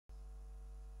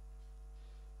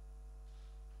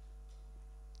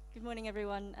Good morning,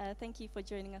 everyone. Thank you for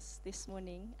joining us this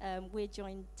morning. We're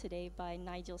joined today by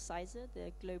Nigel Sizer,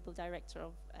 the Global Director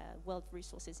of World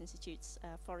Resources Institute's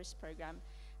Forest Program,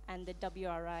 and the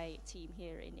WRI team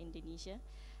here in Indonesia.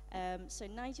 So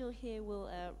Nigel here will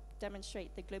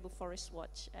demonstrate the Global Forest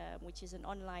Watch, which is an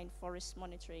online forest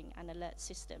monitoring and alert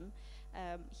system.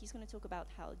 He's going to talk about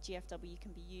how GFW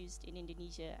can be used in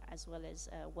Indonesia as well as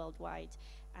worldwide,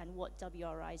 and what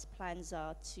WRI's plans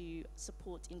are to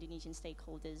support Indonesian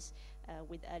stakeholders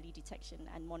with early detection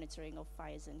and monitoring of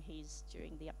fires and haze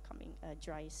during the upcoming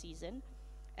dry season.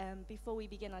 Before we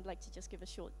begin, I'd like to just give a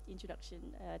short introduction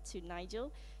to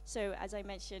Nigel. So as I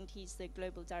mentioned, he's the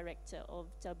Global Director of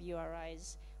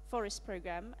WRI's Forest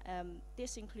Program.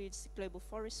 This includes the Global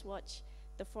Forest Watch,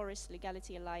 the Forest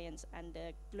Legality Alliance, and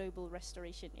the Global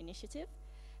Restoration Initiative.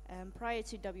 Prior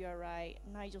to WRI,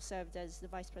 Nigel served as the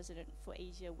Vice President for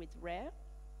Asia with WRI².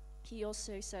 He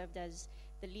also served as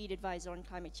the lead advisor on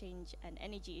climate change and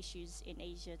energy issues in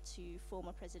Asia to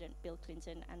former President Bill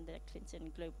Clinton and the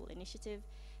Clinton Global Initiative.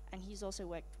 And he's also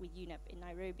worked with UNEP in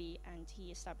Nairobi, and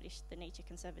he established the Nature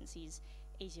Conservancy's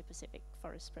Asia Pacific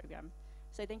Forest Program.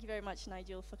 So thank you very much,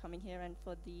 Nigel, for coming here, and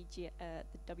for the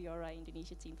WRI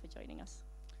Indonesia team for joining us.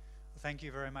 Well, thank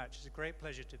you very much. It's a great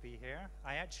pleasure to be here.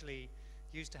 I actually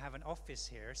used to have an office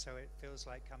here, so it feels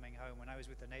like coming home. When I was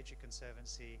with the Nature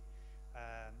Conservancy,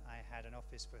 I had an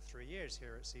office for 3 years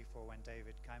here at CIFOR when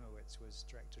David WRI² was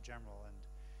Director General, and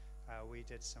we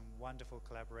did some wonderful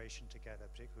collaboration together,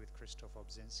 particularly with Krzysztof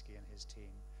Obzinski and his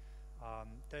team.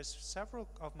 There's several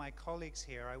of my colleagues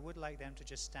here. I would like them to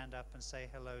just stand up and say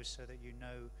hello so that you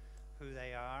know who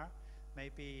they are.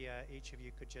 Maybe each of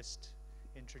you could just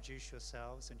introduce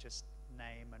yourselves and just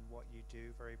name and what you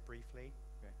do very briefly.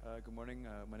 Okay. Good morning.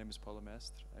 My name is Paulo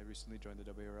Mestre. I recently joined the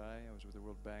WRI. I was with the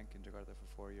World Bank in Jakarta for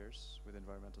 4 years with the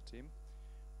environmental team.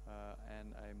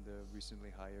 And I'm the recently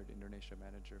hired Indonesia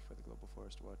manager for the Global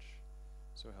Forest Watch,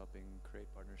 so helping create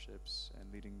partnerships and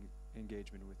leading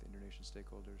engagement with Indonesian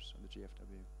stakeholders on the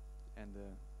GFW and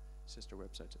the sister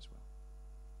websites as well.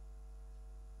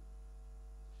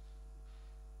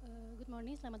 Good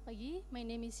morning, selamat pagi. My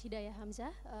name is Hidayah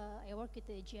Hamzah. I work at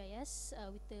the GIS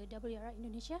with the WRI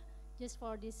Indonesia just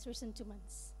for this recent 2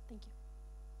 months. Thank you.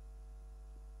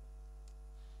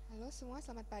 Halo semua,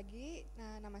 selamat pagi.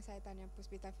 Nah, nama saya Tania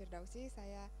Puspita Firdausi.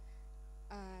 Saya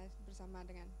bersama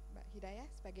dengan Mbak Hidayah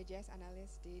sebagai GIS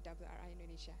analis di WRI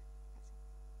Indonesia.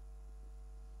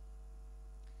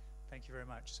 Thank you very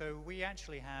much. So we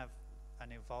actually have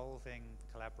an evolving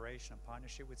collaboration and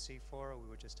partnership with CIFOR.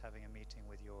 We were just having a meeting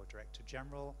with your Director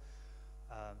General,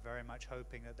 very much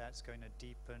hoping that that's going to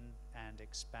deepen and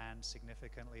expand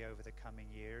significantly over the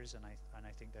coming years, and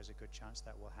I think there's a good chance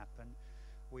that will happen.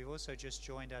 We've also just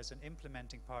joined as an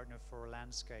implementing partner for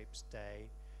Landscapes Day.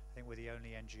 I think we're the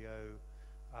only NGO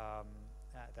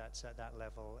that's at that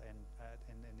level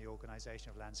in the organization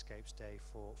of Landscapes Day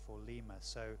for Lima.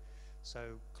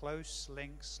 So close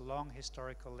links, long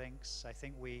historical links. I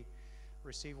think we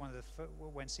received one of the,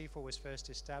 when CIFOR was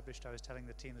first established, I was telling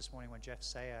the team this morning when Jeff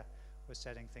Sayer was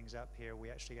setting things up here,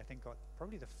 we actually, I think, got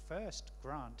probably the first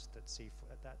grant that CIFOR,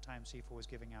 at that time CIFOR was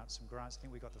giving out some grants. I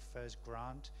think we got the first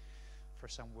grant for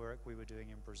some work we were doing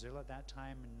in Brazil at that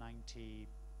time in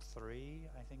 '93,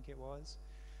 I think it was.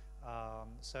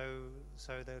 So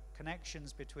the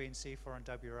connections between CIFOR and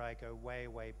WRI go way,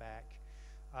 way back.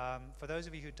 For those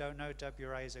of you who don't know,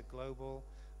 WRI is a global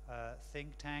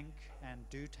think tank and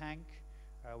do tank.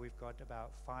 We've got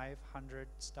about 500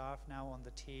 staff now on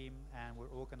the team, and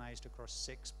we're organized across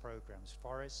 6 programs: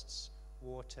 forests,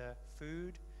 water,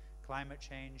 food, climate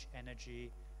change,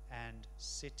 energy, and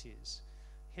cities.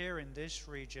 Here in this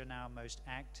region, our most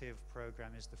active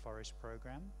program is the forest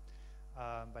program,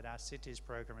 but our cities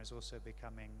program is also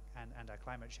becoming, and our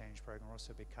climate change program are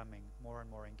also becoming more and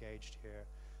more engaged here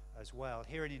as well.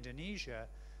 Here in Indonesia,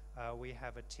 we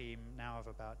have a team now of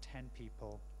about 10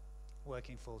 people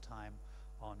working full-time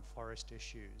on forest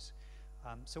issues.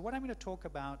 So what I'm going to talk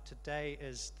about today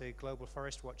is the Global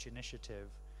Forest Watch initiative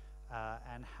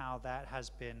and how that has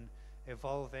been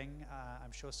evolving.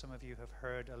 I'm sure some of you have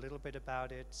heard a little bit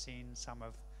about it, seen some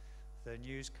of the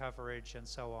news coverage and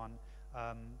so on.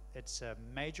 It's a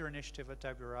major initiative at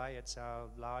WRI. It's our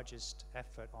largest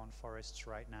effort on forests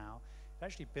right now. It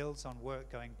actually builds on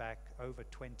work going back over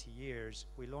 20 years.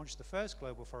 We launched the first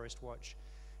Global Forest Watch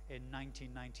in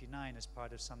 1999 as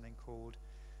part of something called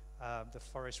the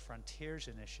Forest Frontiers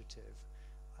Initiative.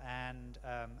 And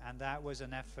that was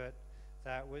an effort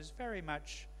that was very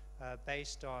much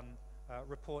based on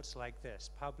reports like this,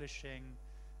 publishing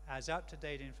as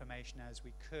up-to-date information as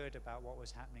we could about what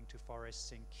was happening to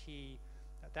forests in key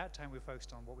At that time, we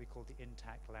focused on what we call the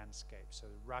intact landscape. So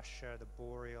Russia, the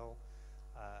Boreal,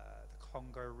 the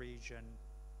Congo region,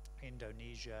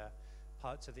 Indonesia,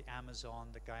 parts of the Amazon,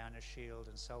 the Guyana Shield,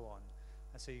 and so on.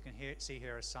 And so you can see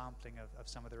here a sampling of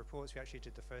some of the reports. We actually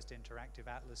did the first interactive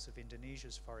atlas of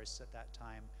Indonesia's forests at that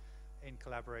time in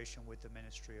collaboration with the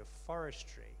Ministry of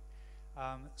Forestry.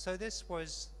 So this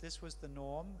was the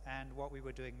norm and what we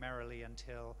were doing merrily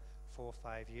until 4 or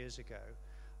 5 years ago.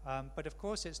 But of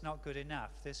course it's not good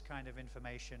enough. This kind of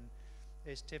information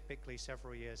is typically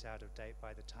several years out of date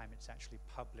by the time it's actually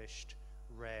published,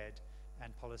 read,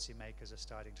 and policymakers are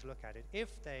starting to look at it.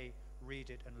 If they read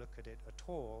it and look at it at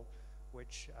all,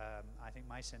 which I think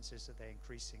my sense is that they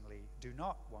increasingly do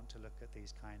not want to look at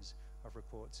these kinds of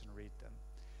reports and read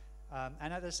them.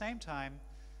 And at the same time,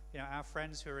 you know, our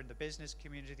friends who are in the business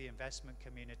community, the investment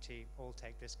community, all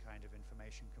take this kind of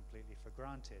information completely for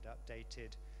granted,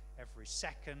 updated every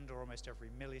second or almost every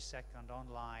millisecond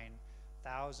online,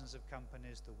 thousands of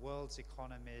companies, the world's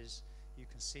economies. You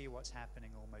can see what's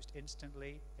happening almost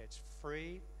instantly. It's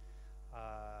free,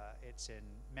 it's in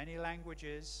many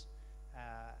languages,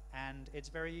 and it's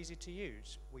very easy to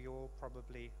use. We all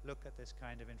probably look at this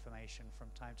kind of information from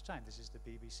time to time. This is the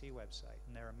BBC website,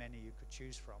 and there are many you could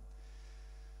choose from.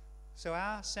 So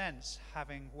our sense,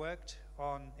 having worked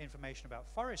on information about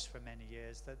forests for many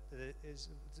years, is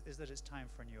that it's time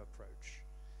for a new approach,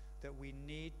 that we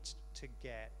need to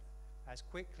get, as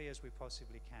quickly as we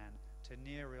possibly can, to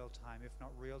near real-time, if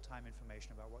not real-time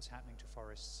information about what's happening to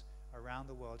forests around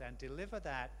the world, and deliver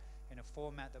that in a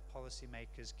format that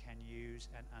policymakers can use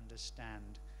and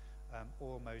understand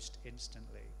almost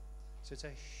instantly. So it's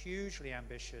a hugely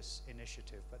ambitious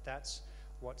initiative, but that's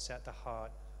what's at the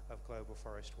heart of Global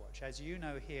Forest Watch. As you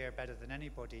know here better than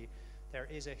anybody, there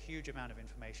is a huge amount of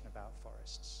information about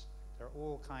forests. There are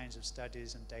all kinds of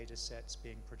studies and data sets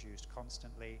being produced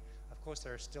constantly. Of course,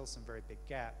 there are still some very big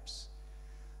gaps,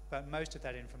 but most of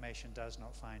that information does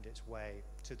not find its way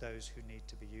to those who need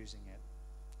to be using it.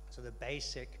 So the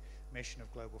basic mission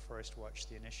of Global Forest Watch,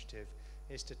 the initiative,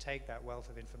 is to take that wealth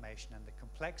of information and the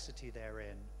complexity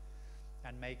therein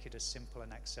and make it as simple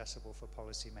and accessible for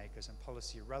policymakers and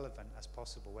policy relevant as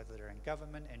possible, whether they're in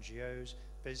government, NGOs,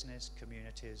 business,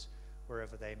 communities,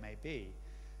 wherever they may be.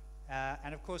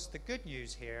 And of course, the good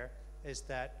news here is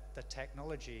that the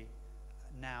technology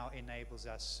now enables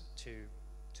us to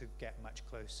get much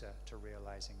closer to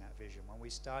realizing that vision. When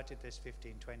we started this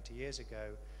 15, 20 years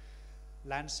ago,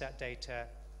 Landsat data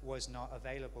was not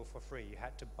available for free. You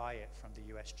had to buy it from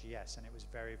the USGS, and it was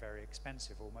very, very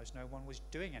expensive. Almost no one was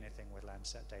doing anything with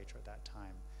Landsat data at that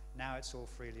time. Now it's all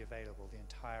freely available, the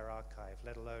entire archive,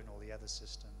 let alone all the other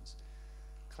systems.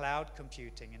 Cloud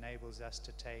computing enables us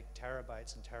to take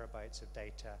terabytes and terabytes of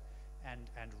data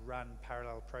and run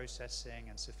parallel processing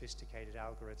and sophisticated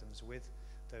algorithms with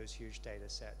those huge data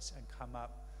sets and come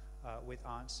up with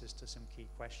answers to some key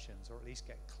questions, or at least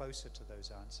get closer to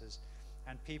those answers.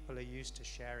 And people are used to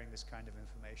sharing this kind of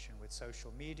information with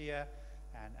social media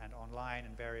and online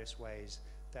in various ways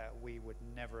that we would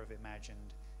never have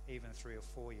imagined even 3 or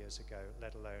 4 years ago,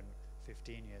 let alone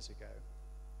 15 years ago.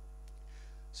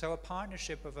 So a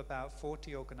partnership of about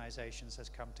 40 organizations has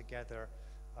come together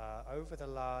over the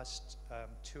last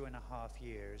 2.5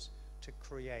 years to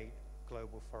create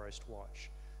Global Forest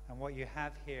Watch. And what you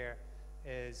have here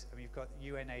is, I mean, you've got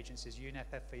UN agencies.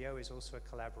 UNEP FAO is also a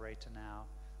collaborator now.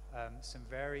 Some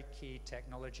very key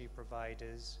technology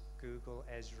providers, Google,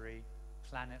 Esri,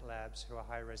 Planet Labs, who are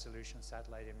high-resolution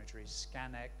satellite imagery,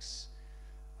 Scanex,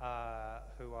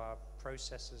 who are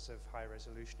processors of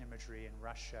high-resolution imagery in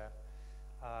Russia,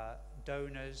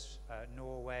 donors,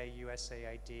 Norway,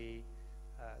 USAID,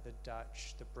 the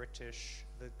Dutch, the British,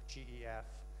 the GEF,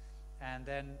 and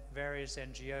then various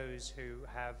NGOs who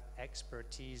have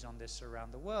expertise on this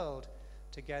around the world,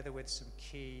 together with some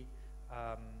key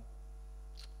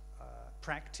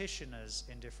practitioners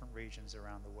in different regions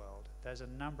around the world. There's a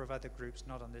number of other groups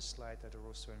not on this slide that are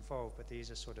also involved, but these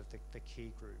are sort of the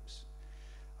key groups.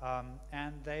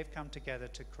 And they've come together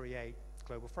to create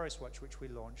Global Forest Watch, which we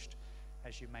launched,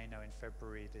 as you may know, in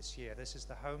February this year. This is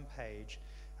the home page.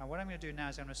 And what I'm going to do now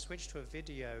is I'm going to switch to a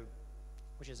video,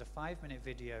 which is a 5-minute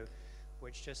video,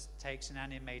 which just takes an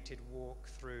animated walk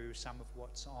through some of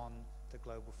what's on the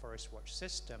Global Forest Watch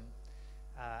system.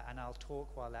 And I'll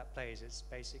talk while that plays. It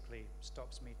basically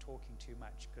stops me talking too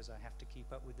much because I have to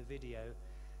keep up with the video.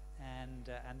 And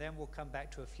then we'll come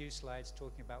back to a few slides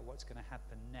talking about what's going to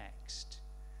happen next.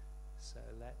 So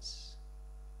let's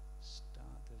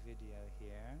start the video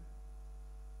here.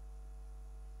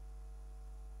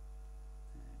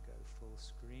 And go full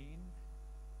screen.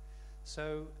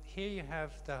 So here you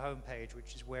have the home page,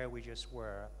 which is where we just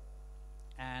were.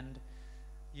 And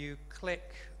you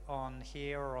click on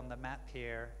here or on the map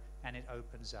here, and it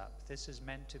opens up. This is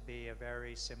meant to be a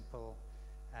very simple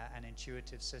and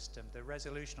intuitive system. The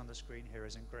resolution on the screen here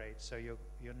isn't great, so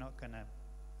you're not going to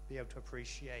be able to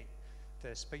appreciate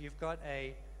this. But you've got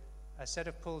a set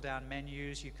of pull-down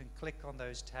menus. You can click on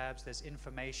those tabs. There's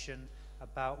information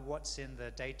about what's in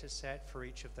the data set for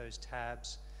each of those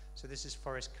tabs. So this is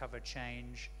forest cover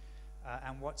change.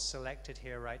 And what's selected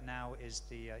here right now is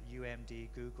the UMD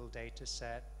Google data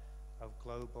set of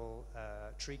global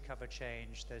tree cover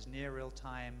change. There's near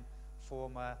real-time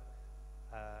former,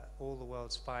 all the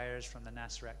world's fires from the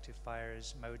NASA active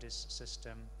fires MODIS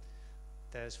system.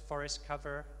 There's forest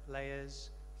cover layers,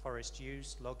 forest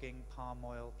use, logging, palm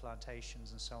oil,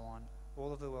 plantations, and so on.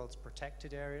 All of the world's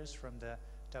protected areas from the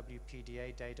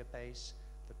WPDA database.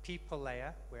 The people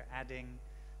layer, we're adding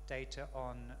data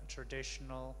on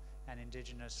traditional and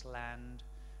indigenous land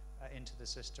into the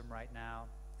system right now.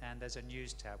 And there's a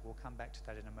news tab. We'll come back to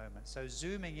that in a moment. So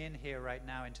zooming in here right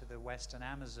now into the Western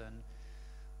Amazon,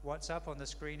 what's up on the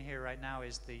screen here right now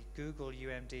is the Google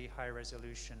UMD high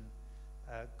resolution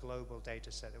global data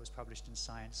set that was published in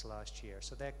Science last year.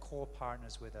 So they're core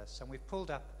partners with us. And we've pulled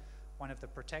up one of the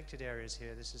protected areas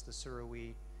here. This is the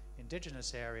Surowi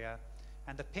indigenous area.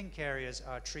 And the pink areas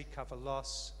are tree cover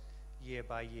loss year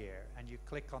by year. And you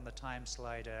click on the time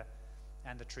slider,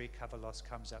 and the tree cover loss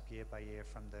comes up year by year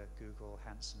from the Google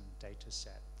Hansen data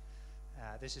set.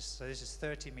 This is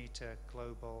 30-meter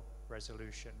global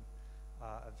resolution.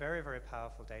 A very, very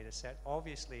powerful data set.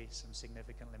 Obviously, some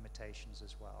significant limitations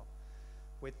as well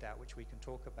with that, which we can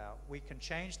talk about. We can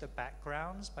change the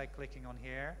backgrounds by clicking on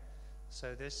here.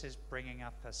 So this is bringing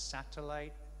up a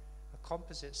satellite, a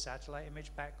composite satellite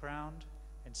image background.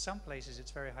 In some places, it's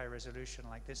very high resolution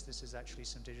like this. This is actually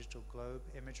some digital globe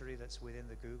imagery that's within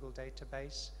the Google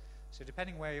database. So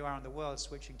depending where you are in the world,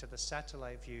 switching to the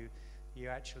satellite view, you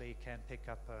actually can pick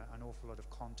up an awful lot of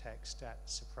context at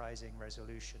surprising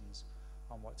resolutions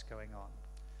on what's going on.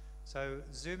 So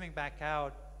zooming back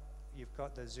out, you've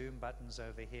got the zoom buttons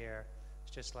over here.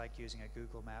 It's just like using a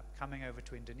Google map. Coming over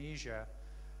to Indonesia,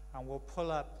 and we'll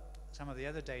pull up some of the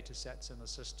other data sets in the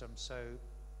system. So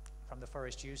from the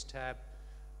forest use tab,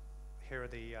 here are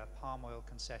the palm oil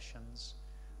concessions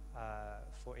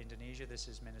for Indonesia. This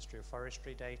is Ministry of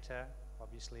Forestry data.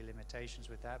 Obviously limitations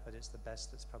with that, but it's the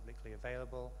best that's publicly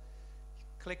available. You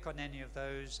click on any of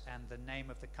those and the name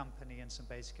of the company and some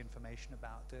basic information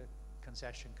about the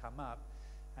concession come up.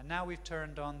 And now we've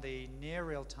turned on the near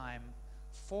real-time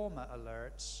former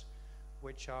alerts,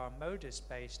 which are MODIS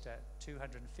based at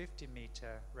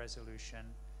 250-meter resolution,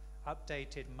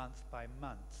 updated month by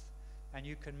month. And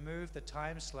you can move the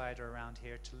time slider around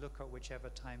here to look at whichever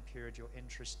time period you're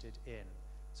interested in.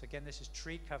 So again, this is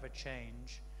tree cover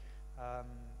change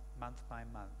month by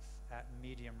month at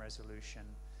medium resolution.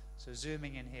 So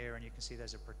zooming in here, and you can see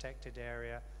there's a protected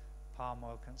area, palm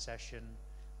oil concession,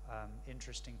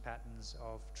 interesting patterns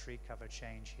of tree cover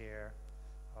change here,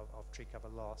 of tree cover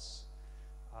loss.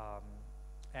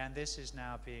 And this is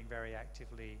now being very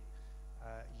actively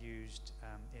used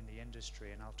in the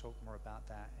industry, and I'll talk more about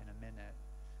that in a minute.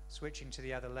 Switching to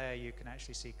the other layer, you can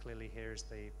actually see clearly here is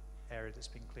the area that's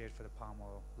been cleared for the palm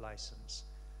oil license.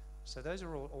 So those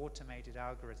are all automated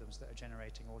algorithms that are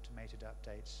generating automated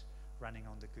updates running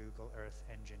on the Google Earth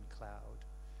Engine cloud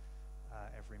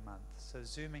every month. So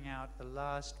zooming out, the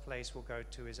last place we'll go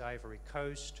to is Ivory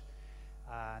Coast,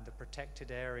 the protected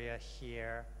area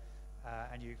here,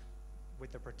 and you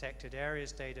with the protected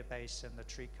areas database and the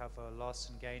tree cover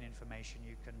loss and gain information,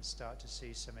 you can start to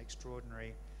see some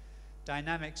extraordinary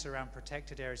dynamics around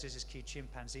protected areas. This is key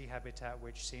chimpanzee habitat,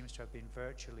 which seems to have been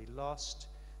virtually lost.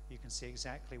 You can see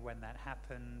exactly when that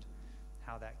happened,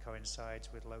 how that coincides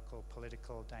with local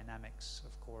political dynamics,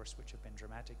 of course, which have been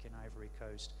dramatic in Ivory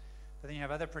Coast. But then you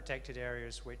have other protected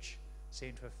areas which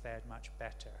seem to have fared much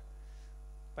better.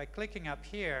 By clicking up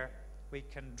here, we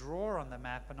can draw on the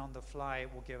map, and on the fly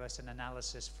it will give us an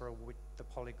analysis for the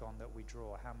polygon that we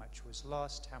draw, how much was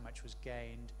lost, how much was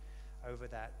gained over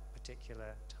that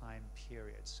particular time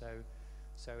period. So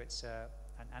it's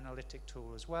an analytic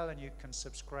tool as well, and you can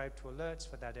subscribe to alerts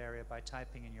for that area by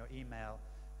typing in your email,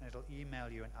 and it'll email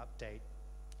you an update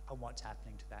on what's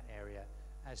happening to that area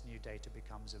as new data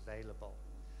becomes available.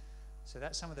 So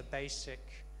that's some of the basic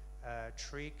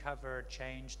tree cover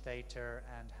change data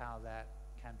and how that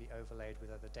can be overlaid with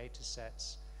other data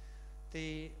sets.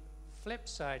 The flip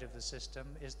side of the system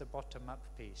is the bottom-up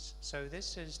piece. So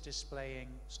this is displaying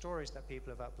stories that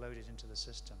people have uploaded into the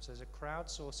system. So there's a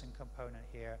crowdsourcing component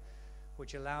here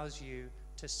which allows you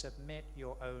to submit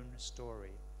your own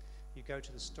story. You go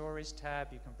to the Stories tab,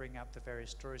 you can bring up the various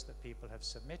stories that people have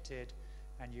submitted,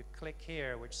 and you click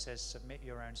here which says submit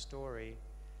your own story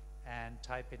and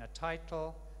type in a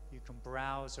title. You can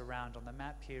browse around on the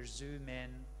map here, zoom in,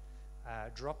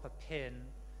 drop a pin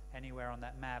anywhere on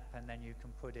that map, and then you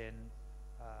can put in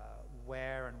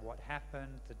where and what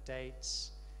happened, the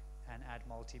dates, and add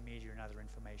multimedia and other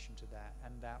information to that,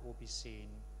 and that will be seen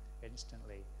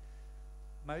instantly.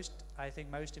 I think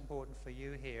most important for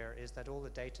you here is that all the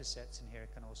data sets in here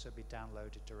can also be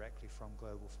downloaded directly from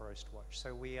Global Forest Watch.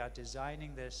 So we are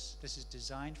designing this is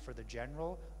designed for the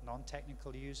general,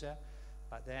 non-technical user,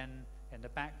 but then in the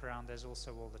background there's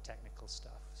also all the technical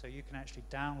stuff. So you can actually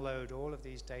download all of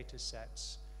these data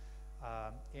sets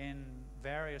in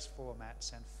various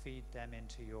formats and feed them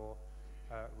into your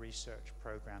research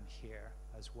program here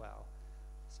as well.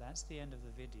 So that's the end of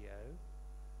the video.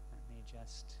 Let me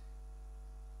just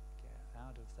get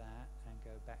out of that and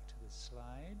go back to the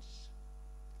slides.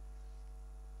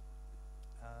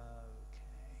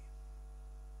 Okay.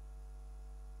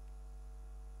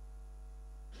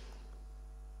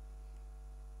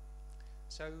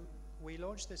 So we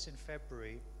launched this in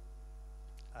February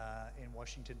in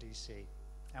Washington, D.C.,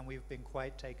 and we've been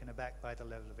quite taken aback by the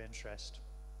level of interest.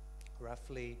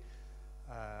 Roughly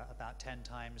about 10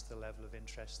 times the level of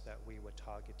interest that we were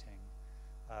targeting.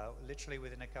 Literally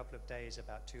within a couple of days,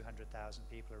 about 200,000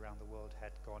 people around the world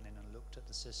had gone in and looked at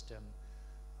the system.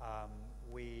 I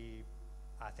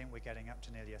think we're getting up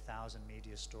to nearly 1,000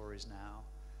 media stories now.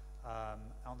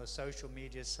 On the social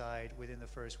media side, within the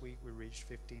first week, we reached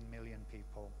 15 million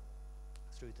people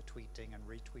through the tweeting and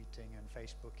retweeting and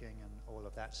Facebooking and all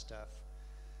of that stuff.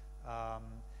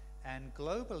 And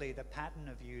globally, the pattern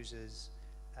of users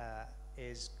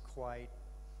is quite,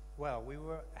 well, we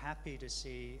were happy to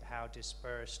see how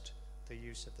dispersed the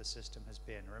use of the system has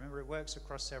been. Remember, it works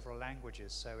across several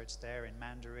languages, so it's there in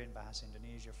Mandarin, Bahasa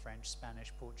Indonesia, French,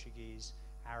 Spanish, Portuguese,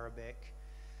 Arabic.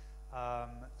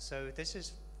 So this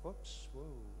is, whoops, whoa,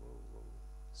 whoa, whoa.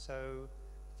 So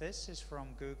this is from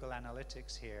Google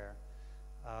Analytics here,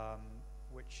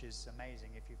 which is amazing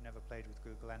if you've never played with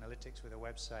Google Analytics with a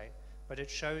website. But it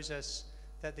shows us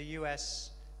that the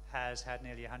US has had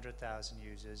nearly 100,000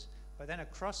 users. But then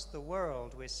across the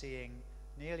world, we're seeing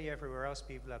nearly everywhere else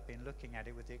people have been looking at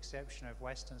it, with the exception of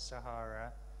Western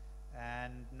Sahara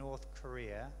and North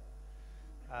Korea,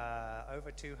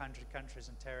 over 200 countries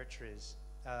and territories.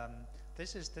 I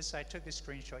took this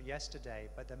screenshot yesterday,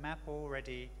 but the map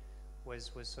already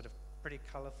was sort of pretty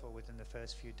colorful within the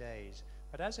first few days.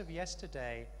 But as of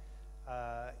yesterday,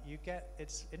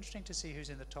 it's interesting to see who's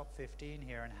in the top 15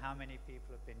 here and how many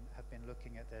people have been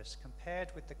looking at this,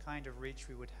 compared with the kind of reach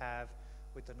we would have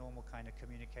with the normal kind of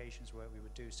communications work we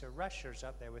would do. So Russia's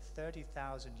up there with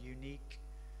 30,000 unique,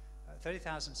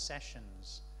 30,000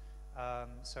 sessions.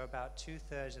 So about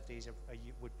 2/3 of these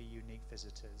would be unique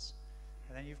visitors.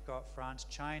 And then you've got France.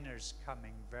 China's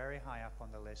coming very high up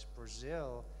on the list.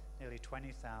 Brazil, nearly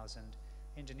 20,000.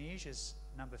 Indonesia's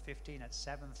number 15 at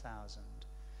 7,000.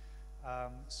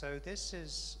 So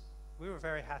we were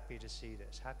very happy to see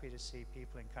this, happy to see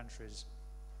people in countries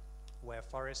where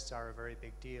forests are a very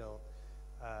big deal,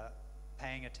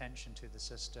 paying attention to the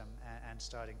system and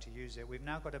starting to use it. We've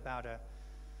now got about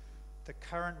the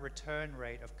current return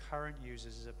rate of current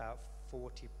users is about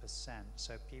 40%.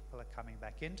 So people are coming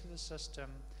back into the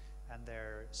system and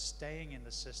they're staying in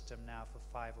the system now for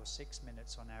 5 or 6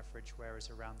 minutes on average, whereas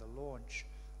around the launch,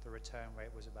 the return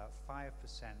rate was about 5%,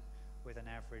 with an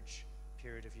average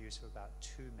period of use of about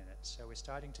 2 minutes. So we're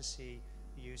starting to see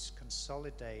use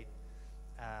consolidate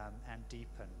and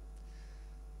deepen.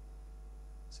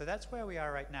 So that's where we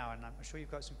are right now, and I'm sure you've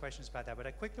got some questions about that, but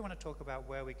I quickly want to talk about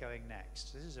where we're going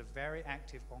next. This is a very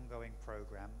active ongoing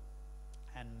program,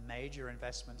 and major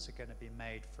investments are going to be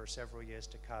made for several years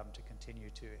to come to continue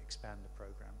to expand the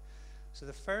program. So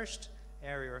the first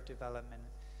area of development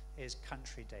is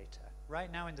country data.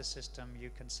 Right now in the system,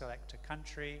 you can select a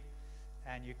country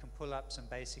and you can pull up some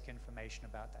basic information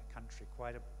about that country,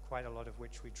 quite a lot of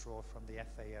which we draw from the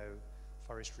FAO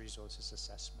Forest Resources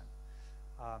Assessment.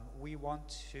 We want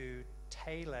to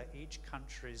tailor each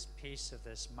country's piece of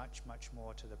this much, much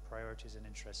more to the priorities and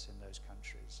interests in those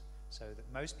countries. So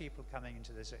that most people coming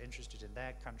into this are interested in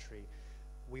their country.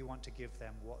 We want to give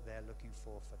them what they're looking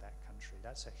for that country.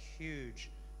 That's a huge,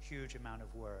 huge amount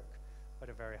of work, but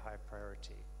a very high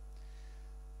priority.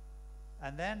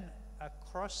 And then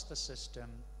across the system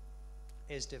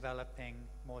is developing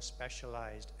more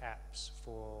specialized apps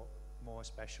for more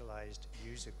specialized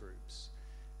user groups.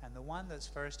 And the one that's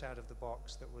first out of the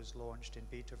box that was launched in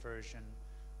beta version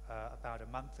about a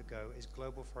month ago is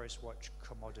Global Forest Watch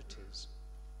Commodities.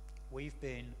 We've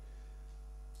been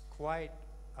quite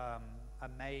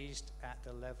amazed at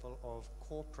the level of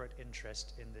corporate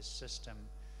interest in this system,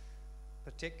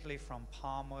 particularly from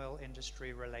palm oil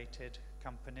industry related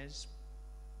companies,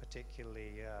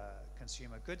 particularly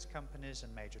consumer goods companies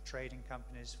and major trading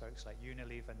companies, folks like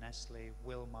Unilever, Nestle,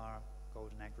 Wilmar,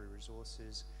 Golden Agri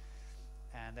Resources,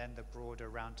 and then the broader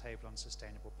roundtable on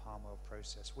sustainable palm oil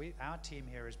process. Our team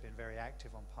here has been very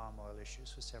active on palm oil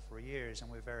issues for several years, and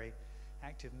we're very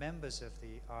active members of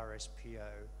the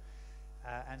RSPO.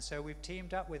 And so we've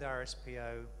teamed up with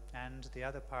RSPO and the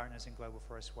other partners in Global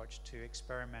Forest Watch to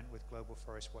experiment with Global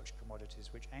Forest Watch Commodities,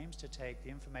 which aims to take the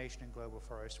information in Global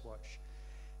Forest Watch,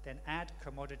 then add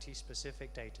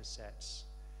commodity-specific data sets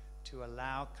to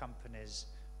allow companies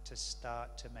to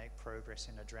start to make progress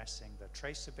in addressing the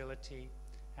traceability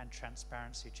and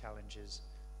transparency challenges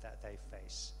that they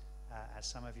face. As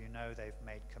some of you know, they've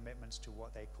made commitments to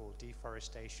what they call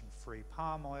deforestation-free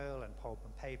palm oil and pulp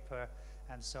and paper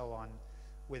and so on,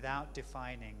 without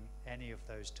defining any of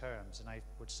those terms, and I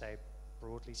would say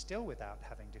broadly still without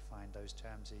having defined those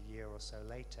terms a year or so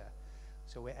later.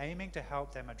 So we're aiming to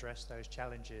help them address those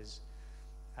challenges.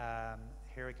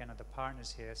 Here again are the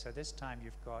partners here. So this time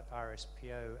you've got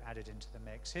RSPO added into the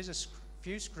mix. Here's a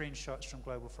few screenshots from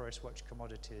Global Forest Watch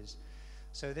Commodities.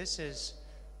 So this is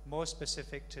more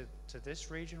specific to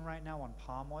this region right now on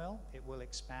palm oil. It will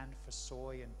expand for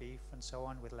soy and beef and so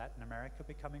on, with Latin America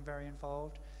becoming very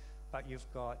involved. But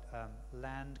you've got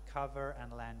land cover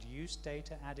and land use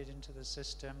data added into the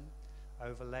system,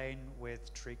 overlain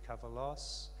with tree cover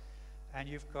loss. And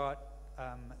you've got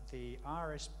the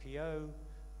RSPO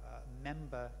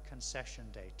member concession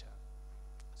data.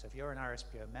 So if you're an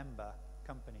RSPO member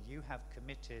company, you have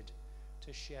committed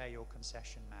to share your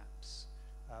concession maps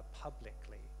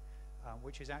publicly,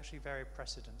 which is actually very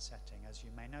precedent setting. As you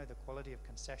may know, the quality of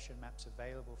concession maps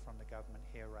available from the government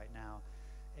here right now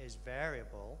is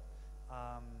variable,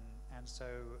 and so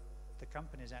the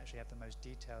companies actually have the most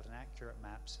detailed and accurate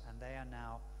maps, and they are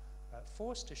now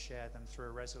forced to share them through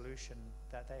a resolution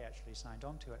that they actually signed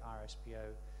on to at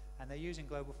RSPO, and they're using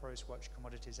Global Forest Watch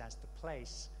Commodities as the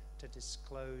place to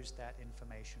disclose that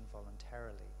information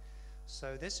voluntarily.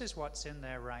 So this is what's in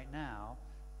there right now.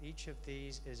 Each of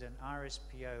these is an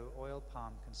RSPO oil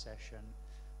palm concession.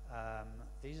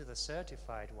 These are the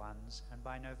certified ones, and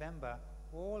by November,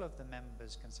 all of the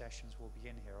members' concessions will be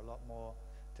in here, a lot more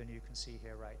than you can see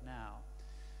here right now.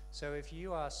 So if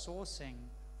you are sourcing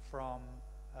from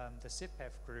the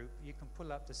CIFOR group, you can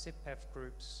pull up the CIFOR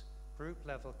group's group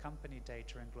level company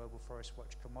data in Global Forest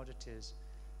Watch Commodities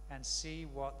and see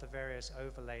what the various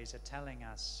overlays are telling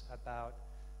us about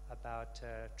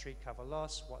tree cover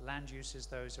loss, what land uses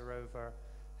those are over,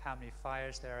 how many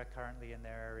fires there are currently in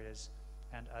their areas,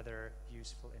 and other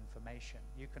useful information.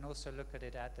 You can also look at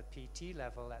it at the PT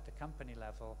level, at the company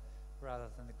level, rather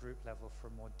than the group level for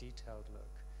a more detailed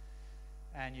look.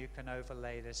 And you can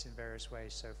overlay this in various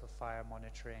ways, so for fire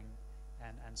monitoring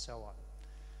and so on.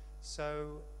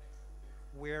 So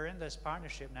we're in this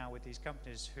partnership now with these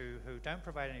companies who don't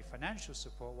provide any financial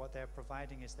support. What they're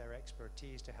providing is their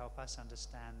expertise to help us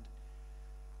understand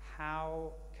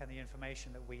how can the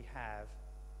information that we have,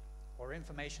 or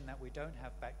information that we don't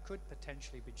have but could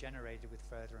potentially be generated with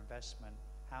further investment,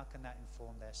 how can that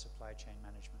inform their supply chain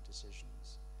management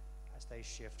decisions as they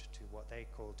shift to what they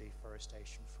call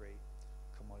deforestation-free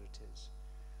commodities.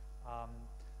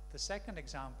 The second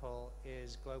example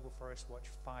is Global Forest Watch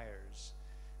Fires.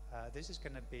 This is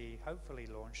going to be hopefully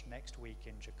launched next week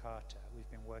in Jakarta. We've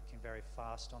been working very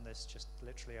fast on this just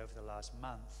literally over the last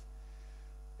month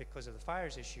because of the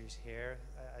fires issues here.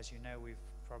 As you know,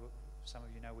 some of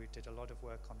you know we did a lot of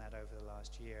work on that over the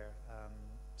last year.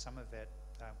 Some of it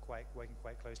working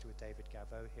quite closely with David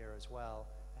Gavot here as well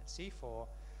at CIFOR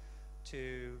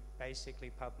to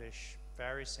basically publish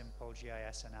very simple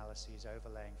GIS analyses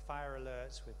overlaying fire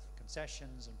alerts with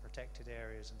concessions and protected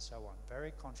areas and so on.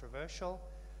 Very controversial,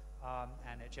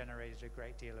 and it generated a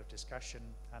great deal of discussion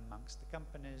amongst the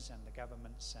companies and the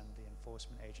governments and the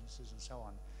enforcement agencies and so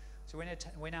on. So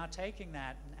we're now taking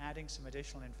that and adding some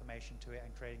additional information to it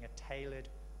and creating a tailored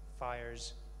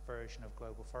fires version of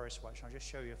Global Forest Watch. And I'll just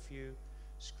show you a few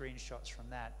screenshots from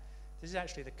that. This is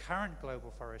actually the current Global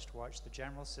Forest Watch, the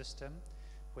general system,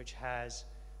 which has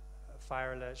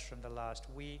fire alerts from the last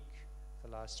week, the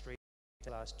last 3 days,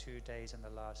 the last 2 days, and the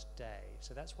last day.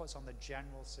 So that's what's on the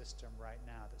general system right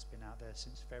now that's been out there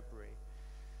since February.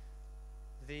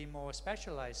 The more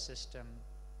specialized system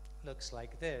looks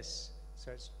like this.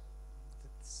 So it's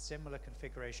similar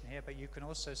configuration here, but you can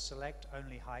also select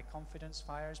only high confidence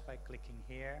fires by clicking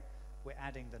here. We're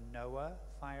adding the NOAA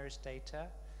fires data,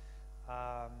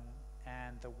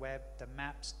 and the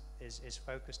maps is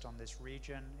focused on this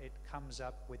region. It comes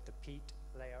up with the peat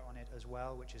layer on it as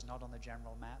well, which is not on the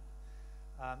general map.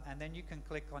 And then you can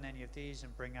click on any of these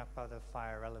and bring up other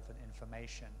fire relevant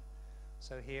information.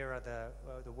 So here are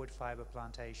the wood fiber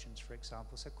plantations, for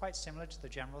example. So quite similar to the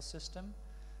general system,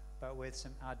 but with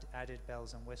some added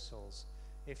bells and whistles.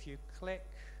 If you click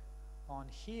on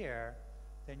here,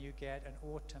 then you get an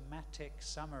automatic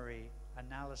summary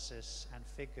analysis and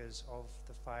figures of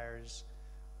the fires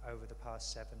over the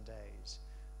past 7 days.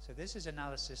 So this is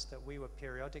analysis that we were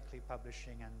periodically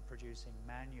publishing and producing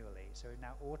manually. So we've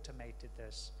now automated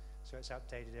this, so it's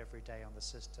updated every day on the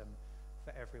system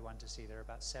for everyone to see. There are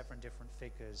about 7 different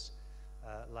figures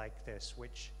like this,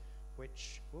 which, ooh,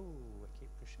 I keep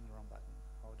pushing the wrong button,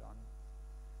 hold on.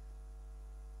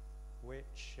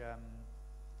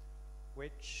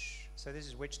 So this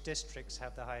is which districts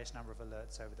have the highest number of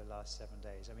alerts over the last 7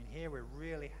 days. I mean, here we're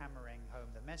really hammering home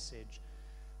the message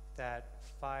that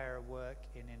fire work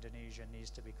in Indonesia needs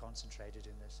to be concentrated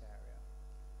in this area.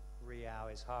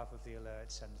 Riau is half of the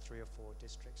alerts, and 3 or 4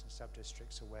 districts and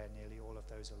sub-districts are where nearly all of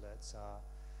those alerts are.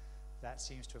 That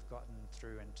seems to have gotten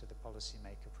through into the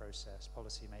policymaking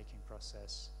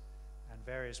process, and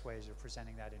various ways of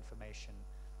presenting that information.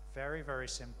 Very, very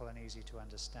simple and easy to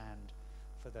understand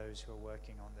for those who are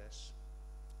working on this.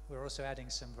 We're also adding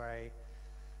some very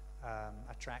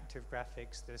attractive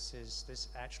graphics. This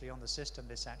actually on the system,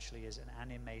 this actually is an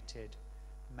animated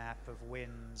map of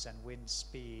winds and wind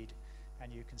speed,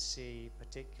 and you can see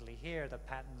particularly here the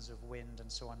patterns of wind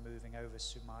and so on moving over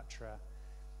Sumatra.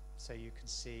 So you can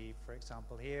see, for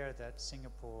example, here that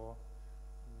Singapore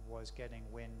was getting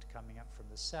wind coming up from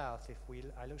the south.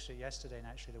 I looked at it yesterday, and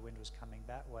actually the wind was coming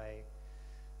that way.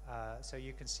 So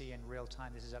you can see in real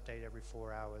time, this is updated every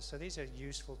 4 hours. So these are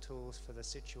useful tools for the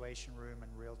situation room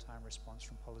and real-time response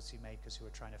from policymakers who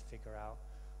are trying to figure out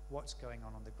what's going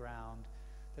on the ground.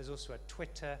 There's also a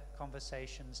Twitter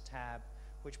conversations tab,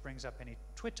 which brings up any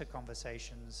Twitter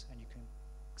conversations, and you can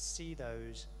see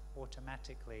those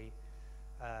automatically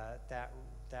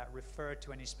that refer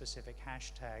to any specific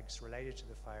hashtags related to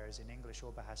the fires in English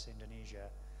or Bahasa Indonesia.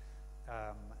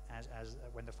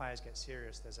 When the fires get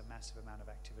serious, there's a massive amount of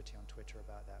activity on Twitter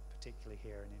about that, particularly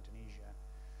here in Indonesia.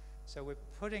 So we're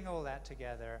putting all that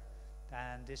together,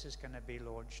 and this is going to be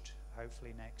launched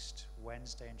hopefully next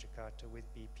Wednesday in Jakarta with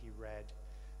BP Red,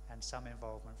 and some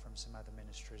involvement from some other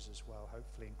ministries as well,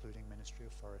 hopefully including Ministry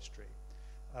of Forestry.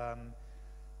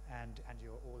 And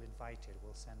you're all invited.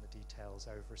 We'll send the details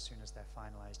over as soon as they're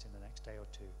finalized in the next day or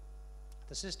two.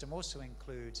 The system also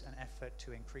includes an effort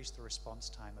to increase the response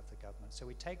time of the government. So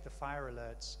we take the fire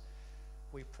alerts,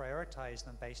 we prioritize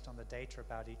them based on the data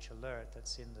about each alert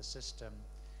that's in the system,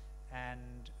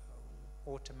 and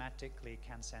automatically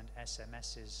can send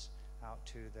SMSs out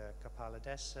to the Kepala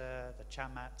Desa, the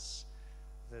Chamats,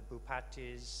 the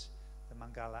Bupatis, the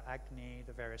Manggala Agni,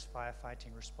 the various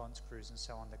firefighting response crews, and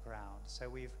so on the ground. So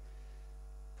we've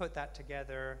put that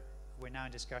together. We're now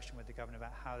in discussion with the government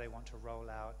about how they want to roll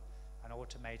out an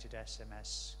automated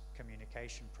SMS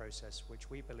communication process, which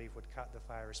we believe would cut the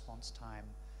fire response time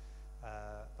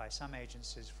by some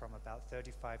agencies from about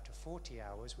 35 to 40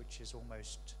 hours, which is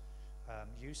almost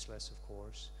useless, of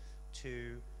course,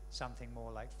 to something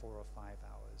more like 4 or 5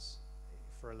 hours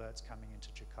for alerts coming into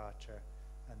Jakarta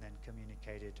and then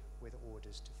communicated with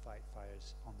orders to fight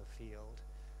fires on the field.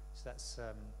 So that's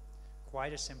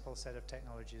quite a simple set of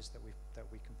technologies that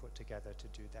we can put together to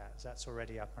do that. So that's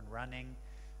already up and running.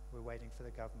 We're waiting for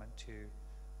the government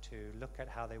to look at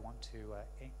how they want to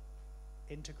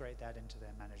integrate that into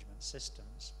their management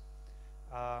systems.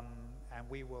 And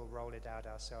we will roll it out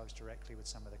ourselves directly with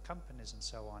some of the companies and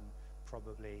so on,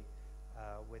 probably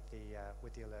with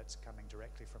the alerts coming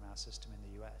directly from our system in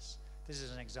the US. This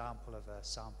is an example of a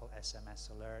sample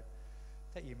SMS alert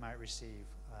that you might receive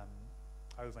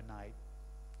overnight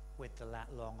with the lat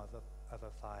long of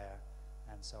a fire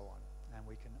and so on. And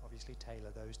we can obviously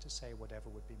tailor those to say whatever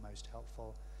would be most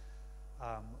helpful.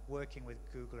 Working with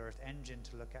Google Earth Engine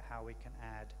to look at how we can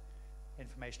add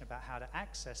information about how to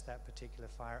access that particular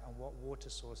fire and what water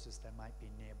sources there might be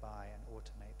nearby, and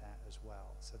automate that as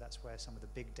well. So that's where some of the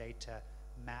big data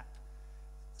map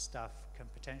stuff can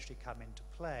potentially come into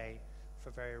play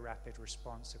for very rapid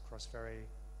response across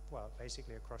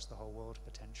basically across the whole world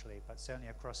potentially, but certainly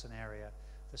across an area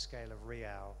the scale of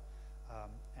Riau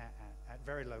at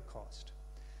very low cost.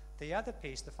 The other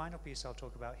piece, the final piece I'll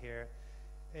talk about here,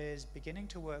 is beginning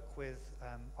to work with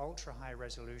ultra-high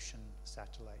resolution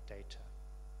satellite data.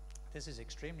 This is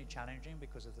extremely challenging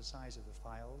because of the size of the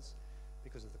files,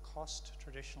 because of the cost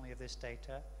traditionally of this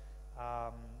data,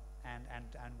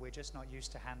 and we're just not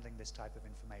used to handling this type of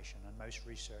information, and most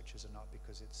researchers are not,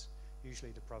 because it's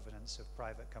usually the provenance of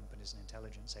private companies and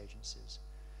intelligence agencies.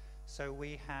 So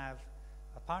we have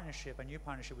a new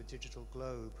partnership with Digital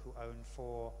Globe, who own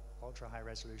 4 ultra-high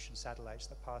resolution satellites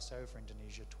that pass over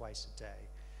Indonesia twice a day.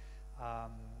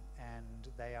 And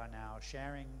they are now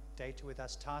sharing data with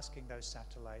us, tasking those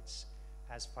satellites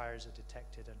as fires are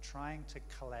detected and trying to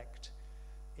collect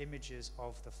images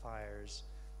of the fires.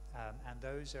 And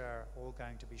those are all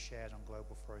going to be shared on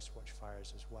Global Forest Watch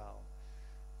fires as well.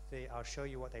 I'll show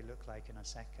you what they look like in a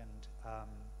second.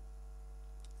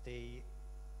 The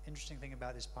interesting thing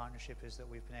about this partnership is that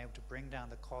we've been able to bring down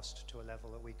the cost to a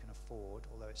level that we can afford,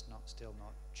 although it's still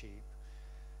not cheap.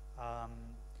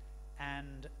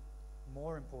 And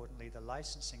more importantly, the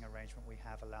licensing arrangement we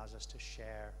have allows us to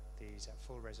share these at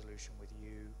full resolution with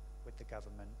you, with the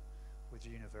government, with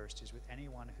universities, with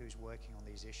anyone who's working on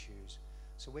these issues.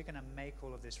 So we're going to make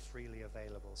all of this freely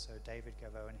available. So David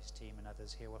Gavo and his team and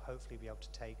others here will hopefully be able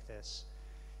to take this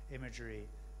imagery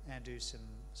and do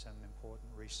some important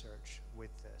research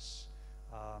with this.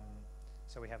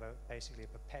 So we have basically a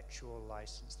perpetual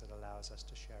license that allows us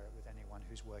to share it with anyone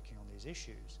who's working on these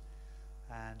issues.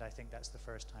 And I think that's the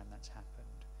first time that's happened.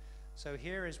 So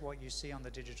here is what you see on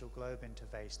the Digital Globe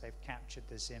interface. They've captured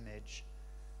this image,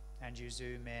 and you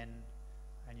zoom in,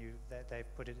 and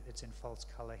they've put it's in false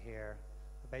color here.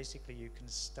 But basically, you can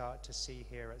start to see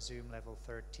here at zoom level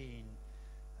 13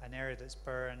 an area that's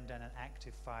burned and an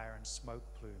active fire and smoke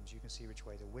plumes. You can see which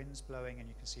way the wind's blowing, and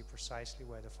you can see precisely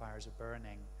where the fires are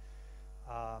burning.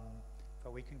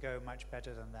 But we can go much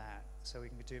better than that. So we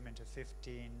can zoom into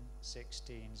 15,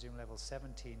 16, zoom level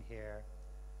 17 here,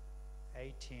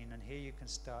 18, and here you can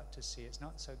start to see, it's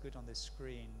not so good on this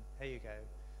screen. Here you go.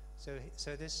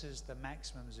 So this is the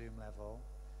maximum zoom level,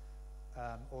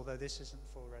 although this isn't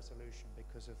full resolution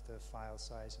because of the file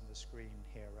size and the screen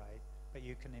here, right? But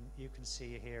you can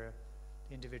see here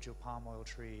individual palm oil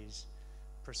trees,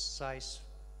 precise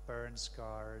burn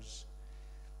scars,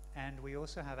 and we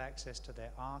also have access to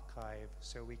their archive,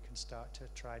 so we can start to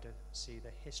try to see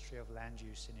the history of land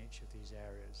use in each of these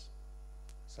areas.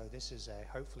 So this is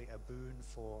hopefully a boon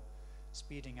for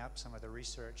speeding up some of the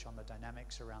research on the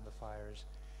dynamics around the fires,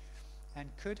 and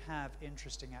could have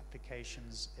interesting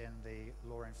applications in the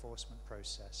law enforcement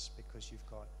process, because you've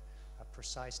got a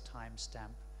precise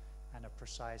timestamp and a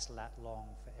precise lat long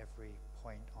for every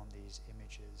point on these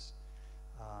images.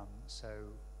 So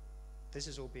this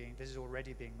is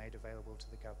already being made available to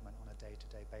the government on a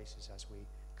day-to-day basis as we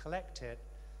collect it.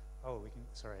 Oh,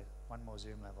 sorry, one more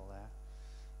zoom level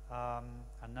there.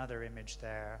 Another image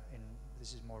there,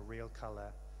 this is more real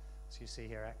color. So you see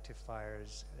here active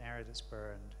fires, an area that's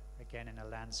burned, again in a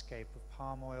landscape of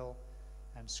palm oil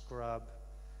and scrub.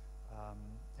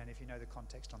 And if you know the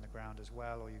context on the ground as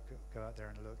well, or you could go out there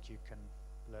and look, you can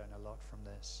learn a lot from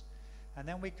this. And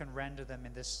then we can render them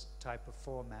in this type of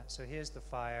format. So here's the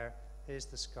fire, here's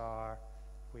the scar.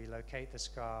 We locate the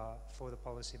scar for the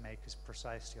policymakers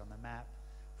precisely on the map,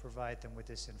 provide them with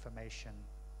this information,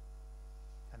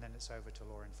 and then it's over to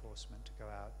law enforcement to go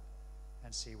out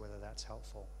and see whether that's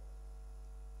helpful.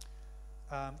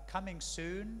 Coming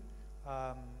soon,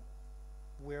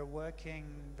 we're working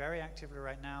very actively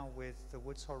right now with the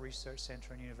Woods Hole Research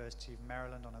Center and University of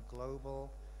Maryland on a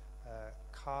global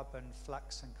carbon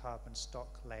flux and carbon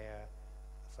stock layer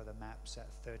for the maps at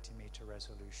 30-meter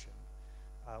resolution.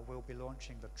 We'll be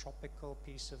launching the tropical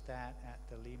piece of that at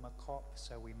the Lima COP,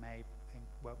 so we may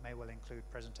well include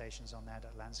presentations on that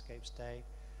at Landscapes Day,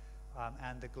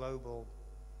 and the global,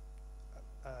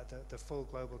 the full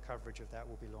global coverage of that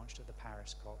will be launched at the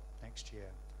Paris COP next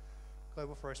year.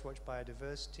 Global Forest Watch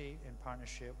Biodiversity, in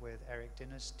partnership with Eric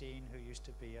Dinnerstein, who used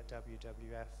to be at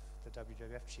WWF, the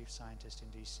WWF chief scientist in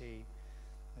DC,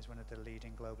 is one of the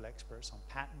leading global experts on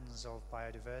patterns of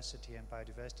biodiversity and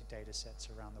biodiversity data sets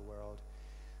around the world.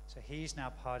 So he's now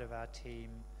part of our team,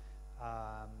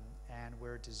 and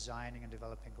we're designing and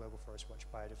developing Global Forest Watch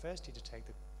Biodiversity to take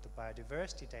the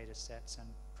biodiversity data sets and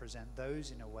present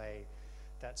those in a way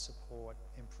that support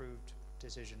improved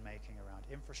decision making around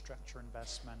infrastructure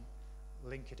investment,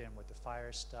 link it in with the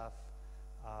fire stuff,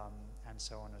 and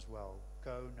so on as well.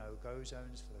 Go, no-go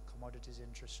zones for the commodities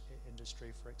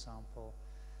industry, for example.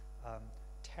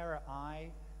 Terra-I,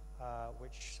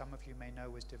 which some of you may know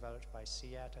was developed by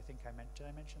CIAT. I think did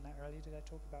I mention that earlier? Did I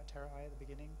talk about Terra-I at the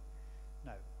beginning?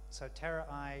 No. So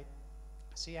Terra-I,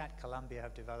 CIAT Columbia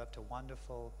have developed a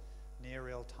wonderful near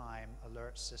real-time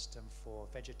alert system for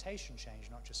vegetation change,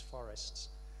 not just forests,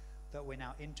 that we're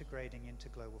now integrating into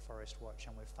Global Forest Watch,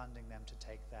 and we're funding them to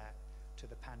take that to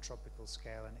the pantropical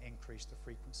scale and increase the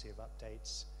frequency of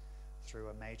updates through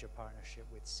a major partnership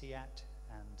with CIAT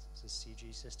and the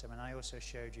CG system. And I also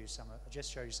showed you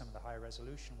just showed you some of the high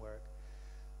resolution work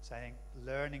So I think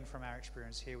learning from our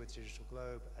experience here with Digital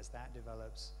Globe, as that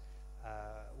develops,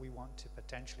 we want to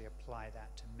potentially apply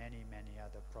that to many, many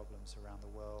other problems around the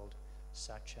world,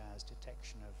 such as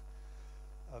detection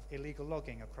of illegal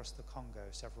logging across the Congo.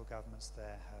 Several governments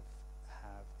there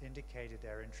have indicated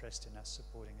their interest in us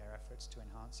supporting their efforts to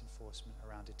enhance enforcement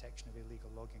around detection of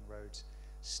illegal logging roads,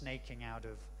 snaking out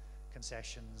of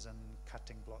concessions and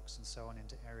cutting blocks and so on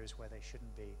into areas where they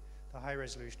shouldn't be. The high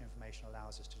resolution information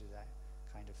allows us to do that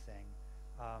kind of thing.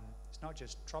 It's not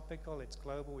just tropical, it's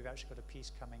global. We've actually got a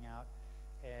piece coming out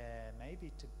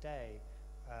maybe today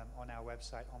on our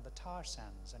website on the tar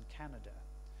sands and Canada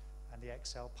and the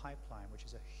XL pipeline, which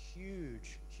is a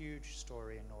huge, huge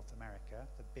story in North America,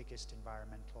 the biggest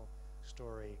environmental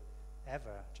story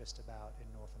ever just about in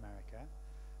North America,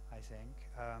 I think.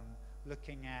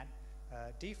 Looking at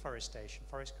deforestation,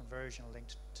 forest conversion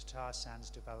linked to tar sands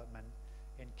development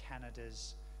in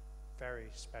Canada's very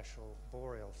special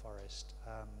boreal forest.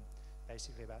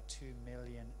 Basically about 2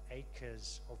 million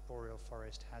acres of boreal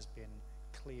forest has been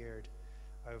cleared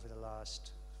over the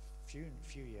last few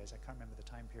years. I can't remember the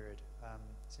time period,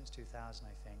 since 2000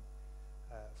 I think,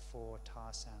 for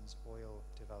tar sands oil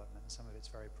development. Some of it's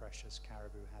very precious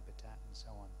caribou habitat and so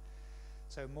on.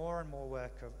 So more and more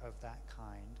work of that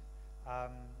kind.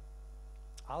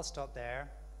 I'll stop there,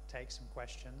 take some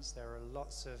questions. There are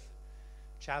lots of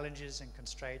challenges and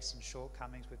constraints and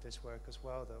shortcomings with this work as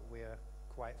well that we're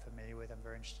quite familiar with. I'm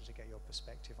very interested to get your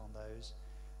perspective on those.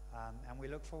 And we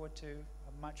look forward to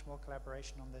a much more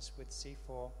collaboration on this with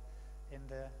CIFOR in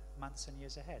the months and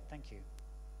years ahead. Thank you.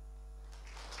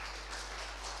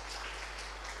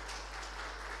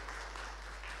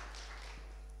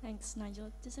 Thanks,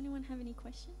 Nigel. Does anyone have any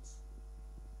questions?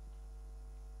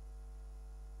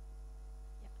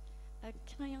 Yeah.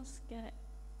 Can I ask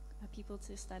people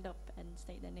to stand up and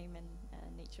state their name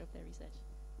and nature of their research?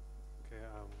 Okay,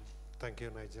 thank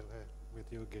you, Nigel,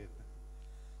 with you again.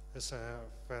 It's a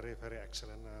very, very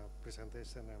excellent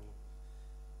presentation,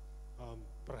 and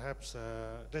perhaps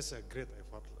there's a great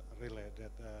effort really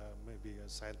that maybe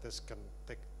scientists can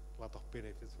take a lot of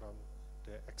benefit from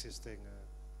the existing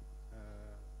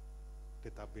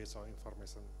database or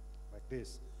information like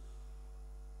this.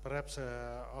 Perhaps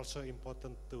also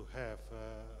important to have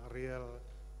a real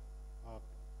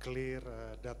clear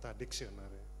data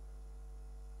dictionary,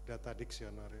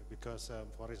 because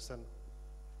for instance,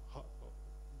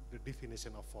 the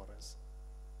definition of forest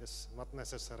is not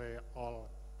necessarily all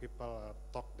people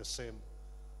talk the same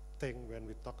thing when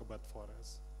we talk about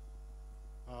forest.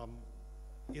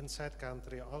 Inside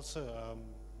country also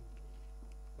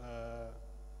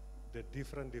the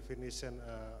different definition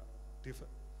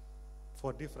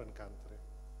for different country.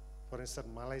 For instance,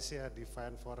 Malaysia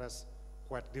define forest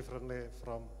quite differently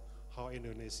from how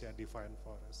Indonesia define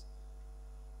forest.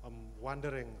 I'm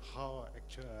wondering how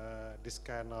actually this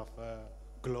kind of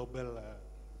global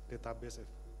database, if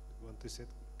you want to say,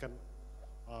 can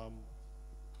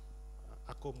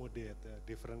accommodate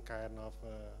different kind of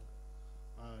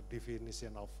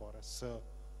definition of forest. So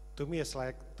to me, it's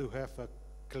like to have a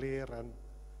clear and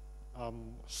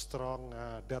strong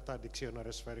data dictionary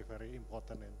is very, very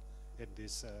important in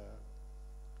this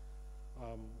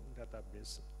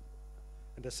database.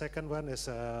 And the second one is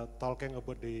talking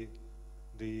about the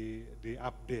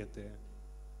update,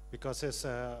 because it's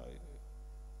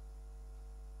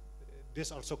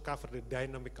this also covers the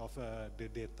dynamic of the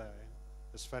data.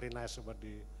 It's very nice about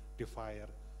the fire,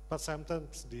 but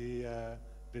sometimes the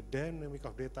dynamic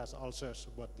of data is also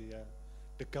about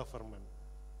the government.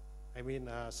 I mean,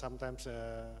 sometimes,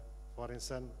 for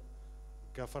instance,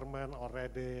 government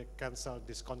already canceled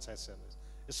this concession.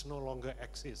 It's no longer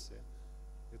exists.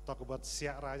 You talk about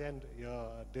CRI and your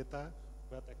data,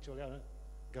 but actually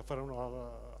government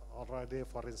already,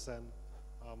 for instance,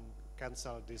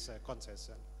 canceled this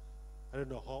concession. I don't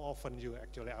know how often you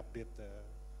actually update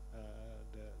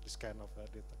this kind of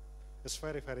data. It's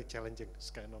very, very challenging,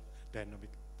 this kind of dynamic.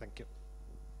 Thank you.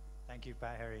 Thank you,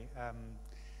 Pat Harry.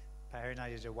 Pat Harry and I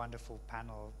did a wonderful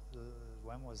panel.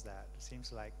 When was that? It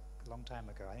seems like a long time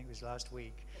ago. I think it was last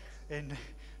week in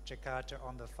Jakarta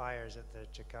on the fires at the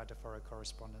Jakarta Foreign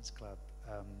Correspondents Club.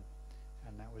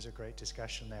 And that was a great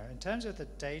discussion there. In terms of the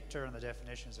data and the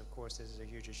definitions, of course, this is a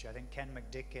huge issue. I think Ken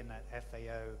McDickin at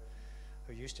FAO,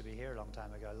 who used to be here a long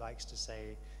time ago, likes to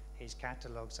say he's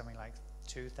cataloged something like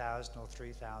 2,000 or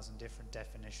 3,000 different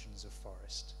definitions of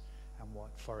forest and what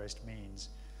forest means.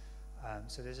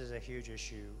 So this is a huge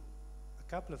issue. A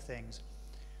couple of things.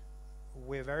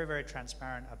 We're very, very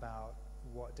transparent about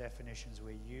what definitions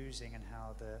we're using and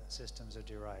how the systems are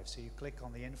derived. So you click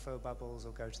on the info bubbles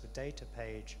or go to the data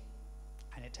page,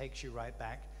 and it takes you right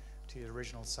back the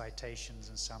original citations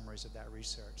and summaries of that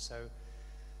research.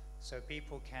 So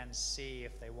people can see,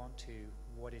 if they want to,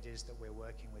 what it is that we're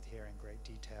working with here in great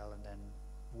detail, and then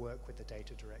work with the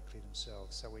data directly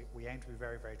themselves. So we aim to be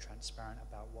very, very transparent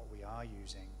about what we are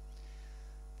using.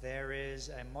 There is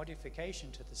a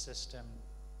modification to the system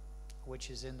which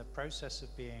is in the process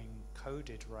of being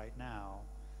coded right now.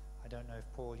 I don't know if,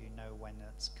 Paul, you know when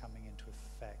that's coming into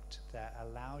effect, that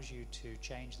allows you to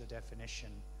change the definition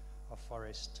of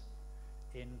forest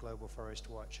in Global Forest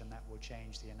Watch, and that will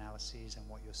change the analyses and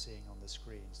what you're seeing on the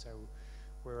screen. So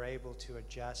we're able to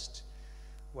adjust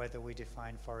whether we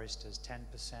define forest as 10%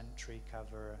 tree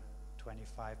cover, 25%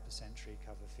 tree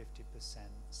cover, 50%,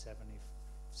 70,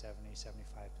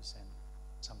 75%,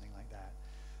 something like that.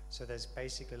 So there's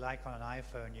basically, like on an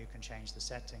iPhone, you can change the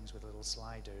settings with little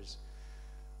sliders.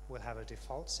 We'll have a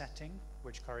default setting,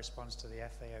 which corresponds to the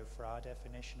FAO FRA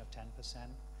definition of 10%.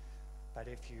 But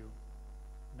if you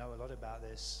know a lot about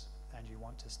this and you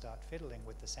want to start fiddling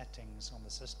with the settings on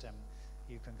the system,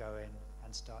 you can go in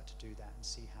and start to do that and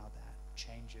see how that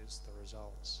changes the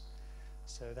results.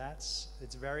 So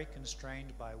it's very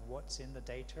constrained by what's in the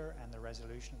data and the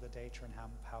resolution of the data and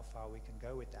how far we can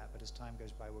go with that. But as time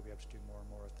goes by, we'll be able to do more and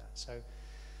more of that.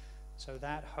 So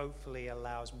that hopefully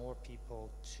allows more people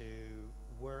to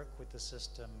work with the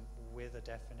system with a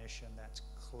definition that's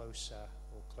closer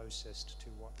or closest to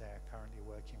what they're currently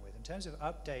working with. In terms of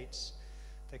updates,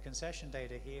 the concession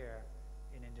data here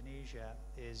in Indonesia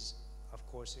is, of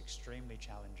course, extremely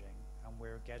challenging, and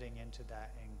we're getting into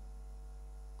that in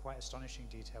quite astonishing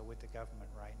detail with the government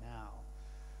right now,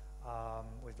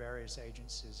 with various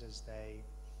agencies as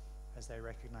they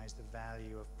recognize the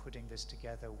value of putting this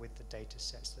together with the data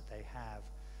sets that they have,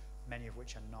 many of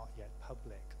which are not yet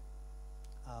public.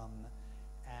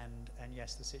 And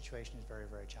yes, the situation is very,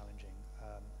 very challenging.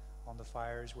 On the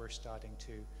fires, we're starting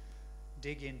to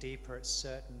dig in deeper at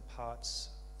certain parts,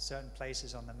 certain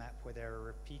places on the map where there are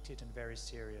repeated and very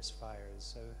serious fires.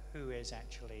 So who is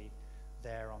actually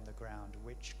there on the ground?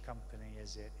 Which company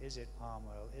is it? Is it palm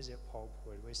oil? Is it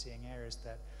pulpwood? We're seeing areas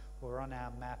that were on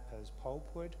our map as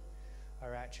pulpwood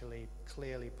are actually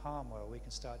clearly palm oil. We can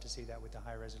start to see that with the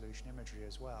high resolution imagery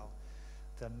as well.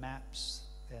 The maps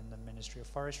in the Ministry of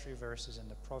Forestry versus in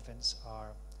the province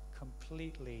are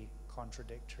completely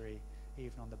contradictory,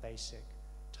 even on the basic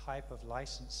type of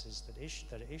licenses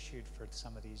that are issued for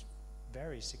some of these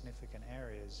very significant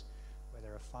areas where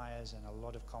there are fires and a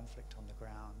lot of conflict on the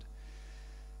ground.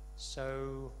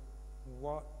 So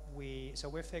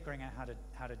we're figuring out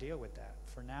how to deal with that.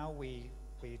 For now, we'd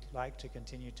like to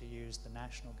continue to use the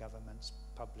national government's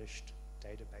published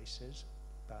databases,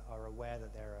 but are aware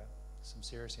that there are some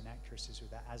serious inaccuracies with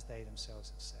that, as they themselves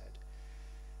have said.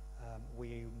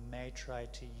 We may try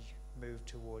to move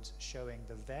towards showing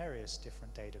the various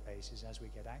different databases as we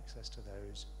get access to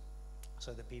those,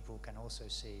 so that people can also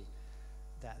see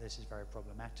that this is very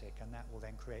problematic, and that will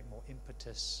then create more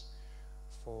impetus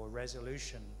for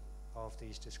resolution of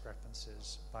these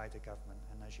discrepancies by the government.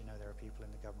 And as you know, there are people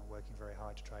in the government working very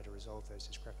hard to try to resolve those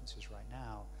discrepancies right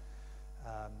now.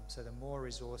 So the more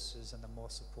resources and the more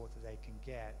support that they can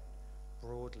get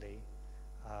broadly,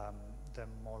 the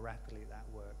more rapidly that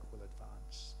work will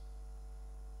advance.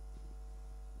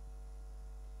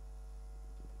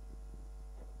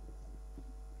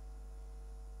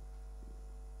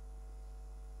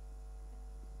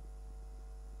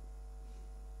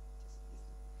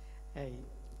 Hey,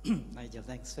 Nigel,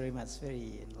 thanks very much.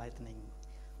 Very enlightening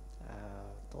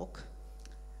talk.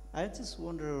 I just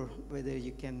wonder whether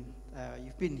you can,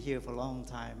 you've been here for a long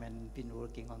time and been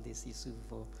working on this issue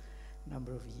for a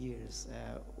number of years.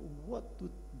 What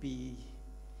would be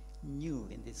new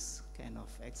in this kind of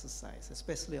exercise,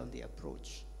 especially on the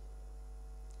approach?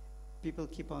 People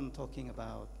keep on talking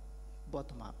about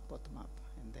bottom up,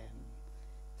 and then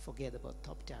forget about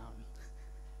top down.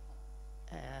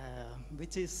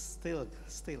 Which is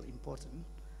still important.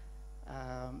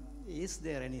 Is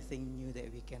there anything new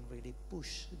that we can really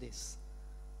push this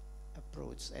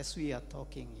approach? As we are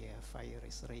talking here, fire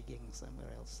is raging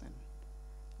somewhere else, and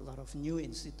a lot of new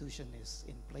institution is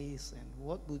in place, and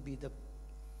what would be the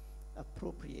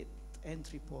appropriate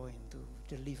entry point to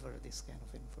deliver this kind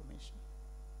of information?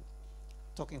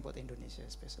 Talking about Indonesia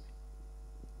especially.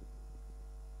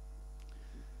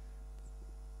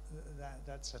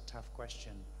 That's a tough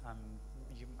question.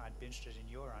 I'd be interested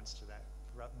in your answer to that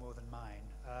more than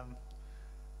mine.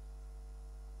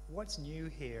 What's new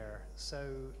here?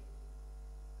 So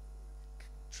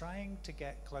trying to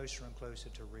get closer and closer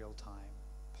to real time.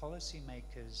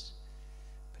 Policymakers,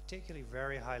 particularly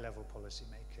very high level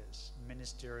policymakers,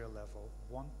 ministerial level,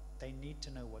 they need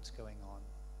to know what's going on.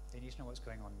 They need to know what's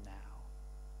going on now.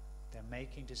 They're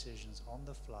making decisions on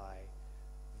the fly,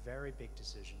 very big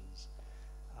decisions,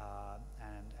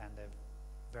 and they're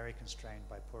very constrained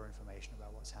by poor information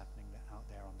about what's happening out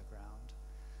there on the ground.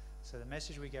 So the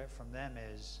message we get from them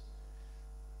is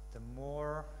the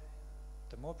more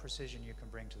precision you can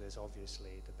bring to this,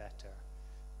 obviously, the better.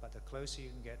 But the closer you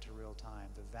can get to real time,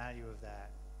 the value of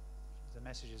that, the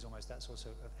message is almost that source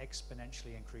of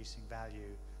exponentially increasing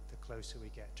value the closer we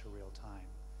get to real time.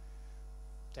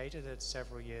 Data that's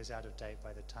several years out of date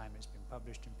by the time it's been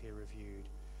published and peer reviewed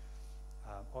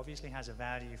obviously has a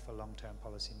value for long-term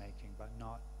policy making, but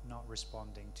not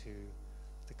responding to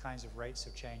the kinds of rates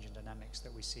of change and dynamics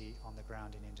that we see on the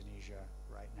ground in Indonesia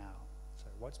right now. So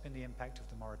what's been the impact of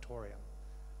the moratorium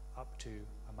up to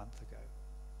a month ago?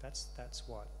 That's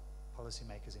what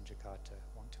policymakers in Jakarta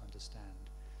want to understand.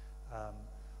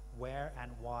 Where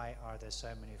and why are there so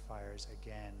many fires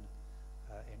again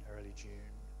in early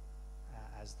June?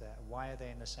 Why are they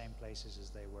in the same places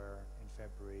as they were in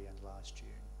February and last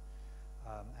June?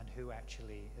 And who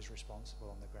actually is responsible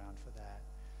on the ground for that?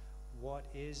 What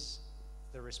is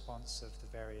the response of the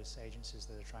various agencies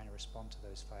that are trying to respond to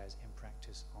those fires in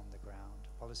practice on the ground?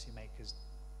 Policymakers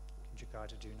in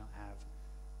Jakarta do not have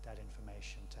that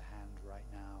information to hand right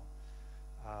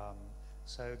now.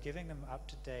 So giving them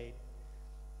up-to-date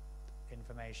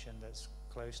information that's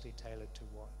closely tailored to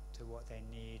what they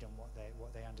need and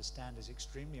what they understand is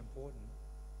extremely important.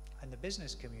 And the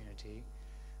business community,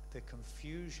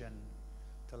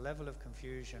 the level of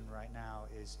confusion right now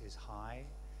is high.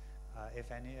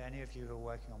 If any of you who are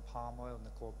working on palm oil and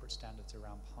the corporate standards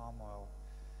around palm oil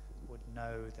would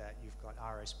know that you've got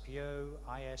RSPO,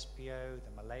 ISPO,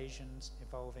 the Malaysians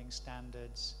evolving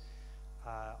standards.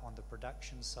 On the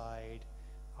production side,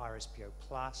 RSPO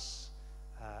Plus,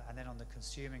 and then on the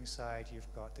consuming side,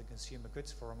 you've got the Consumer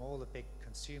Goods Forum, all the big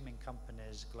consuming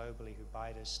companies globally who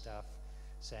buy this stuff,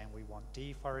 saying we want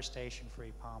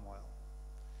deforestation-free palm oil.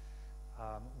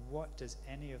 What does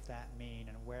any of that mean,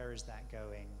 and where is that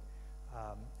going?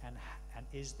 And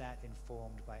is that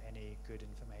informed by any good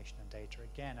information and data?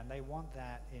 Again, and they want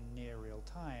that in near real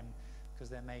time because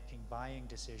they're making buying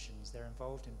decisions. They're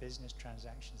involved in business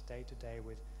transactions day to day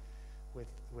with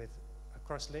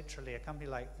across literally, a company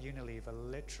like Unilever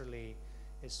literally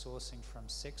is sourcing from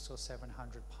 600 or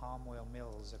 700 palm oil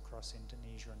mills across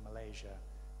Indonesia and Malaysia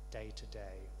day to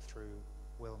day through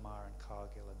Wilmar and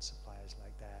Cargill and suppliers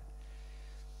like that.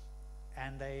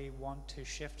 And they want to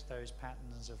shift those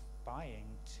patterns of buying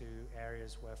to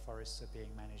areas where forests are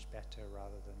being managed better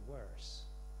rather than worse.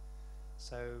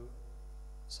 So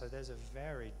there's a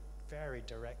very, very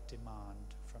direct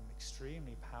demand from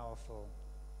extremely powerful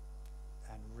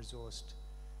and resourced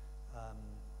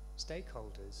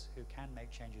stakeholders who can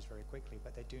make changes very quickly,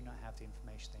 but they do not have the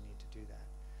information they need to do that.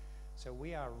 So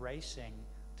we are racing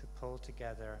to pull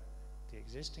together the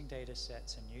existing data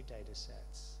sets and new data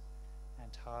sets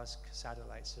and task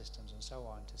satellite systems and so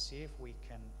on to see if we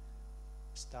can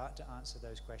start to answer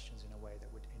those questions in a way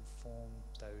that would inform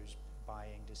those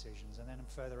buying decisions, and then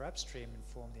further upstream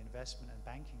inform the investment and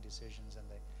banking decisions and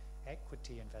the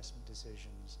equity investment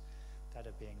decisions that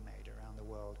are being made around the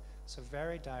world. So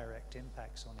very direct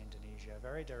impacts on Indonesia,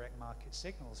 very direct market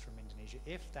signals from Indonesia,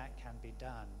 if that can be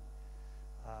done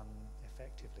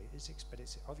effectively. But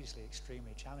it's obviously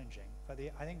extremely challenging. But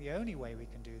I think the only way we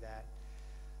can do that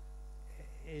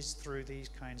is through these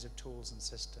kinds of tools and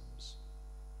systems.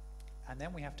 And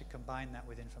then we have to combine that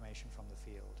with information from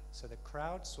the field. So the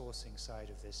crowdsourcing side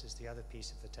of this is the other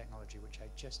piece of the technology which I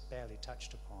just barely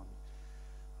touched upon.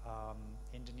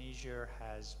 Indonesia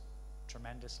has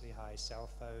tremendously high cell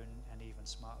phone and even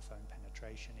smartphone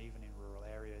penetration, even in rural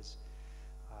areas.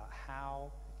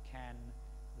 How can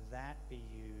that be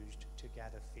used to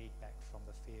gather feedback from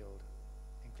the field,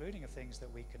 including of things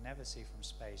that we could never see from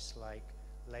space, like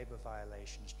labor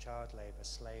violations, child labor,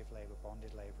 slave labor,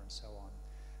 bonded labor, and so on,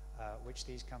 which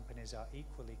these companies are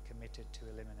equally committed to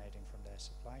eliminating from their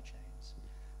supply chains.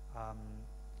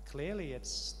 Clearly,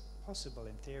 it's possible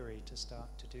in theory to start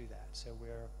to do that. So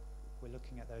we're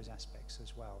looking at those aspects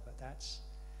as well. But that's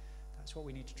what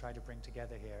we need to try to bring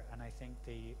together here. And I think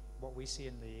what we see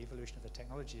in the evolution of the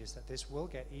technology is that this will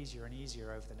get easier and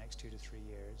easier over the next 2 to 3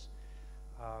 years.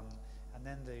 And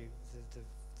then the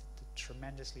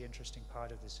tremendously interesting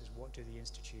part of this is, what do the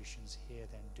institutions here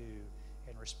then do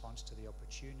in response to the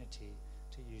opportunity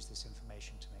to use this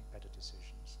information to make better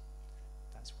decisions?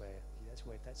 That's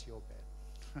your bit.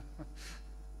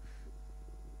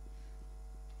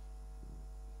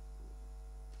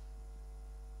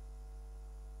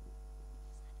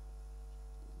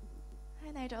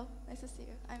 Hi Nigel, nice to see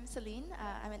you. I'm Celine.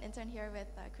 I'm an intern here with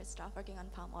Christoph working on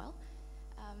palm oil.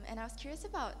 And I was curious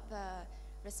about the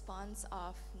response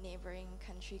of neighboring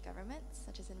country governments,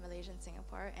 such as in Malaysia and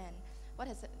Singapore, and what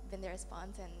has been their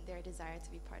response and their desire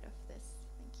to be part of this?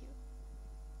 Thank you.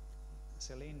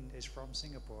 Celine is from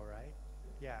Singapore, right?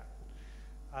 Yeah.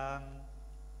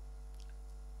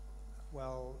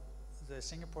 Well, the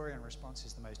Singaporean response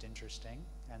is the most interesting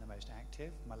and the most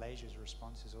active. Malaysia's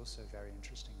response is also very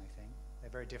interesting, I think. They're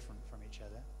very different from each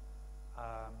other.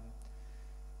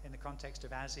 In the context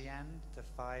of ASEAN, the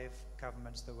 5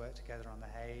 governments that work together on the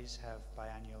haze have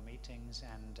biannual meetings,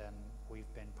 and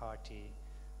we've been party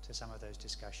to some of those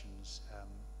discussions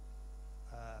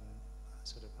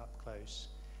sort of up close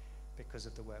because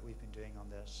of the work we've been doing on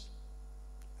this.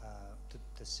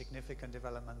 The significant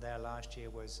development there last year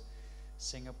was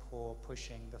Singapore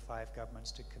pushing the 5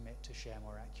 governments to commit to share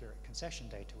more accurate concession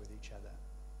data with each other.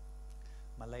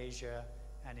 Malaysia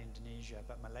and Indonesia,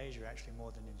 but Malaysia actually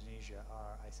more than Indonesia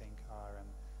I think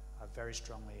are very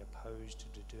strongly opposed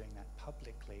to doing that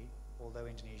publicly, although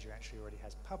Indonesia actually already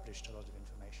has published a lot of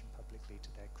information publicly to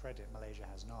their credit. Malaysia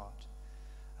has not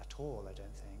at all, I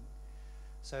don't think.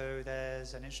 So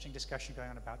there's an interesting discussion going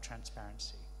on about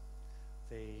transparency.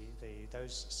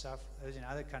 Those in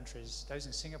other countries, those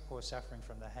in Singapore suffering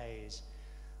from the haze,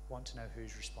 want to know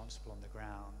who's responsible on the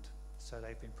ground. So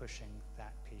they've been pushing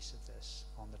that piece of this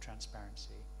on the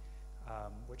transparency,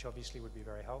 which obviously would be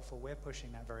very helpful. We're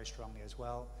pushing that very strongly as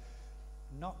well,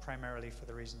 not primarily for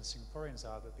the reason the Singaporeans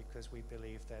are, but because we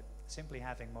believe that simply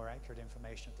having more accurate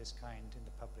information of this kind in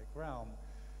the public realm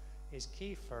is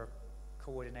key for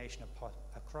coordination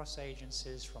across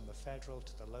agencies from the federal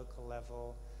to the local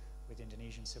level, with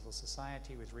Indonesian civil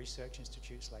society, with research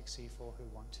institutes like CIFOR who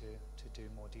want to do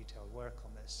more detailed work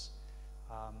on this.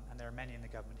 And there are many in the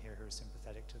government here who are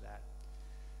sympathetic to that.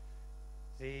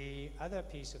 The other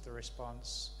piece of the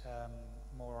response,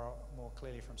 more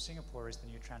clearly from Singapore, is the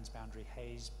new transboundary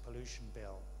haze pollution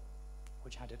bill,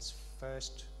 which had its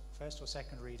first or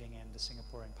second reading in the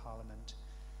Singaporean Parliament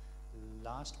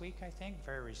last week, I think,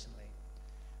 very recently.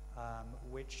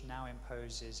 Which now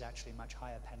imposes actually much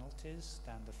higher penalties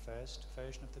than the first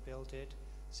version of the bill did,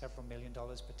 several $1 million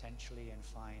potentially in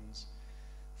fines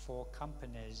for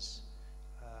companies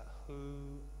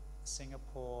who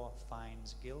Singapore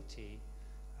finds guilty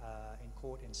in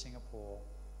court in Singapore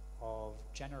of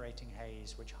generating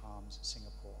haze which harms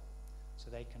Singapore. So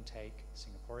they can take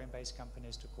Singaporean-based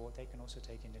companies to court, they can also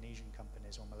take Indonesian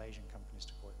companies or Malaysian companies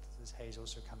to court. There's haze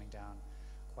also coming down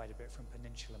quite a bit from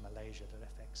Peninsular Malaysia that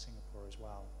affects Singapore as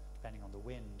well, depending on the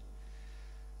wind.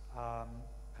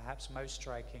 Perhaps most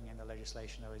striking in the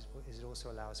legislation, though, is it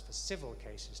also allows for civil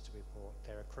cases to be brought.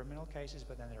 There are criminal cases,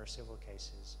 but then there are civil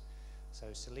cases.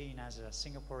 So Celine, as a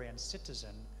Singaporean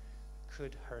citizen,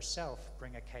 could herself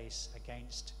bring a case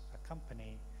against a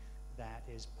company that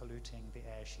is polluting the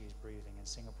air she is breathing in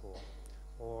Singapore.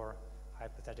 Or,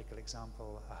 hypothetical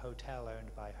example, a hotel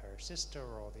owned by her sister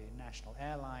or the national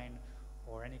airline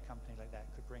or any company like that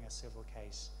could bring a civil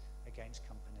case against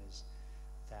companies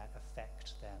that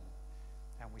affect them.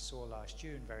 And we saw last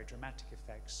June very dramatic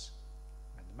effects,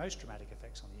 and the most dramatic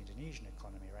effects on the Indonesian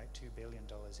economy, right? $2 billion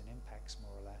in impacts,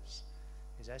 more or less,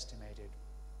 is estimated,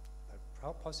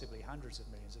 possibly hundreds of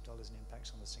millions of dollars in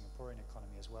impacts on the Singaporean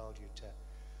economy as well, due to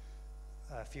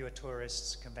fewer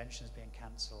tourists, conventions being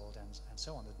cancelled, and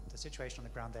so on. The situation on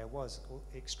the ground there was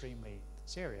extremely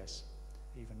serious,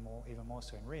 even more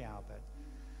so in Riau. But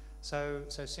so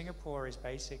Singapore is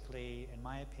basically, in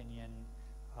my opinion,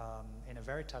 in a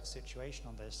very tough situation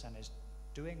on this, and is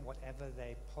doing whatever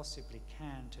they possibly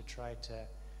can to try to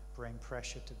bring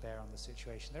pressure to bear on the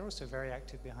situation. They're also very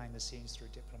active behind the scenes through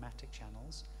diplomatic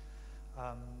channels,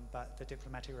 but the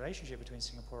diplomatic relationship between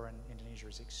Singapore and Indonesia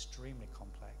is extremely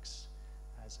complex,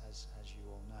 as you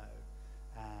all know.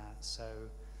 So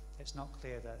it's not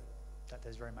clear that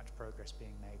there's very much progress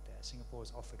being made there.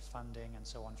 Singapore's offered funding and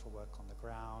so on for work on the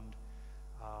ground.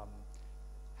 How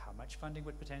much funding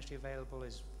would potentially be available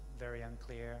is very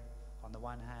unclear on the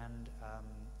one hand,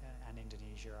 and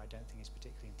Indonesia I don't think is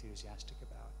particularly enthusiastic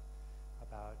about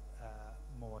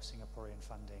more Singaporean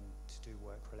funding to do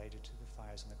work related to the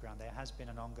fires on the ground. There has been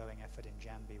an ongoing effort in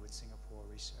Jambi with Singapore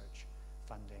research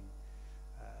funding.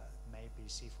 Maybe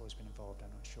CIFOR has been involved,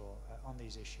 I'm not sure, on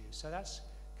these issues. So that's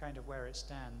kind of where it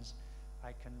stands.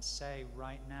 I can say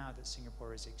right now that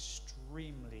Singapore is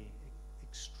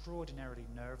extraordinarily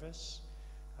nervous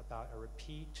about a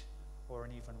repeat or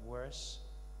an even worse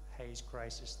haze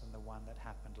crisis than the one that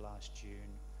happened last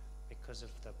June, because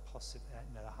of the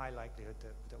high likelihood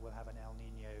that we'll have an El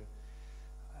Nino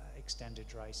extended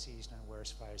dry season and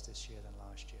worse fires this year than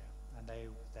last year. And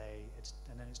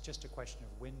then it's just a question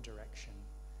of wind direction.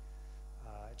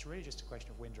 It's really just a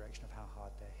question of wind direction of how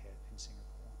hard they're hit in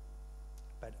Singapore.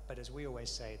 But as we always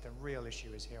say, the real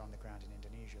issue is here on the ground in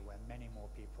Indonesia, where many more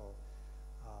people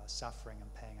are suffering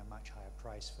and paying a much higher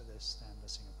price for this than the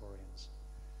Singaporeans.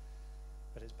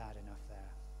 But it's bad enough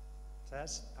there. So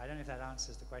that's, I don't know if that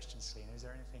answers the question, Selena. Is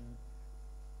there anything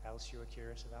else you were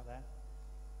curious about there?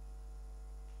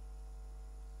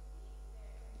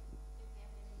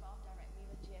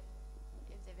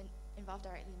 If they've been involved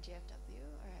directly in GFW,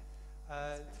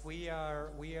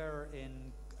 or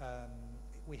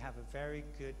we have a very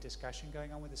good discussion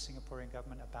going on with the Singaporean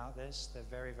government about this. They're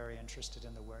very, very interested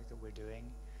in the work that we're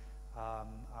doing.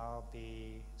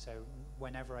 So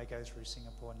whenever I go through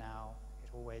Singapore now, it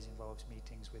always involves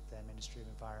meetings with the Ministry of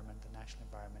Environment, the National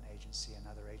Environment Agency, and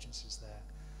other agencies there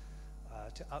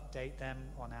to update them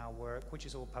on our work, which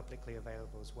is all publicly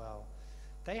available as well.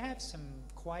 They have some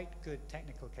quite good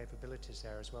technical capabilities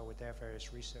there as well with their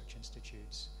various research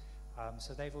institutes.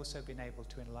 So they've also been able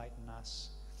to enlighten us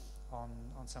on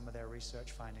some of their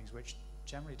research findings, which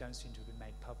generally don't seem to have been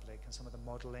made public, and some of the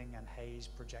modeling and haze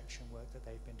projection work that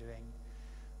they've been doing.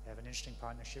 They have an interesting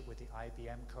partnership with the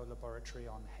IBM co-laboratory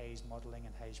on haze modeling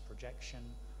and haze projection.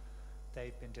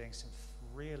 They've been doing some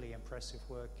really impressive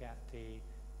work at the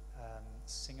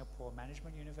Singapore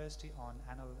Management University on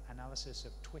analysis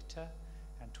of Twitter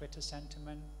and Twitter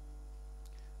sentiment,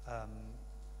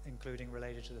 including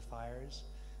related to the fires,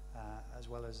 as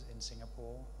well as in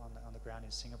Singapore, on the ground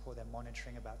in Singapore. They're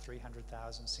monitoring about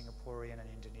 300,000 Singaporean and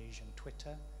Indonesian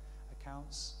Twitter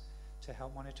accounts to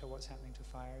help monitor what's happening to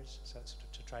fires, so it's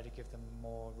to try to give them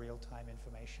more real-time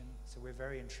information. So we're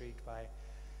very intrigued by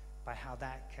how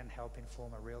that can help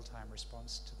inform a real-time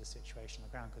response to the situation on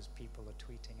the ground, because people are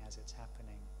tweeting as it's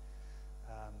happening.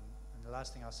 And the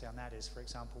last thing I'll say on that is, for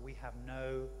example, we have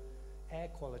no air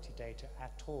quality data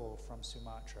at all from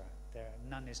Sumatra.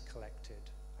 None is collected.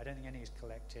 I don't think any is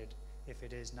collected. If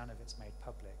it is, none of it's made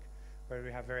public. Where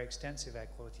we have very extensive air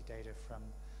quality data from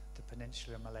the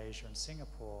Peninsula, Malaysia, and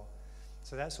Singapore.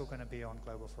 So that's all going to be on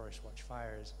Global Forest Watch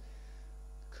Fires.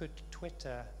 Could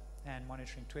Twitter and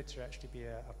monitoring Twitter actually be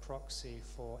a proxy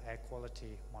for air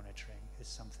quality monitoring? Is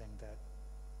something that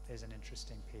is an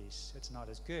interesting piece. It's not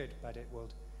as good, but it will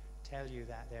tell you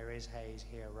that there is haze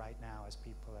here right now as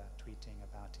people are tweeting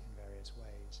about it in various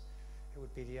ways. It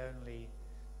would be the only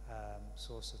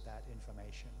source of that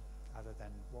information other than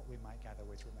what we might gather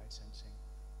with remote sensing.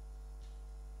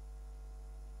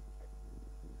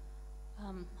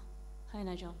 Hi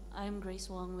Nigel, I'm Grace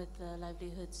Wong with the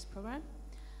Livelihoods program.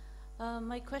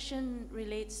 My question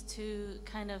relates to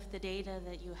kind of the data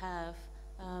that you have.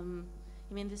 I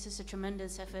mean, this is a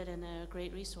tremendous effort and a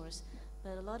great resource,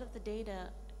 but a lot of the data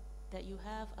that you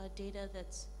have are data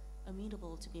that's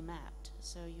amenable to be mapped.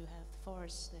 So you have the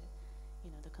forests,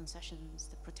 the concessions,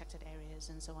 the protected areas,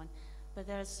 and so on. But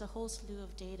there's a whole slew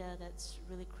of data that's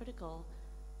really critical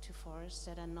to forests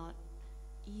that are not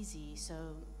easy. So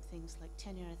things like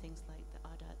tenure, things like the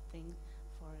ADAT thing,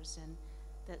 forests, and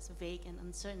that's vague and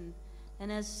uncertain.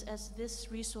 And as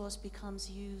this resource becomes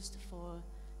used for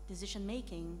decision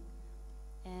making,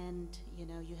 and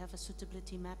you have a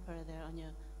suitability mapper there on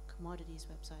your commodities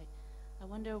website, I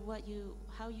wonder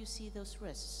how you see those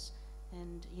risks,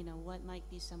 and what might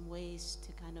be some ways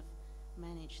to kind of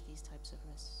manage these types of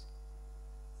risks.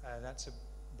 That's a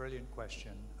brilliant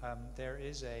question. There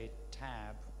is a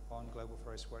tab on Global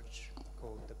Forest Watch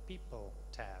called the People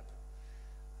tab,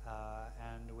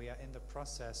 and we are in the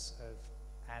process of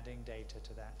adding data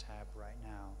to that tab right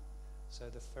now. So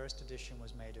the first edition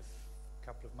was made a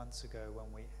couple of months ago when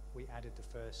we added the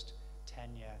first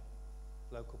tenure,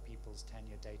 local people's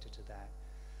tenure data to that,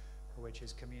 which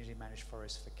is community managed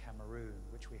forests for Cameroon,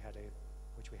 which we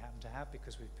happen to have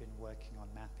because we've been working on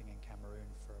mapping in Cameroon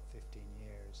for 15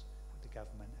 years with the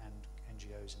government and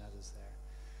NGOs and others there.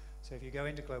 So if you go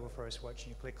into Global Forest Watch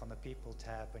and you click on the People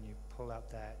tab and you pull up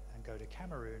that and go to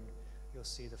Cameroon, you'll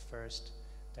see the first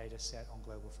data set on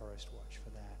Global Forest Watch for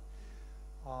that.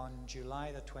 On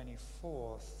July the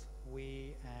 24th,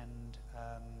 we and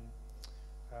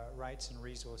Rights and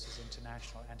Resources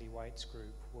International, Andy White's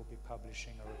group, will be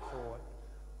publishing a report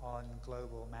on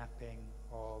global mapping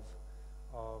of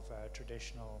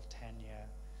traditional tenure,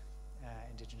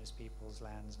 indigenous peoples,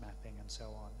 lands mapping, and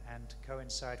so on. And to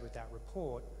coincide with that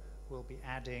report, we'll be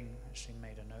adding, actually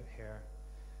made a note here,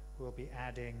 we'll be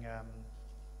adding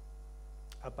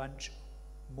a bunch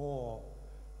more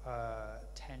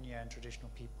tenure and traditional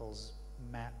peoples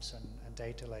maps and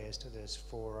data layers to this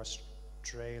for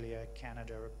Australia,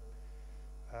 Canada,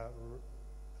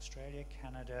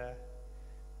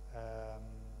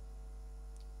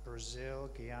 Brazil,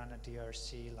 Guyana,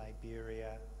 DRC,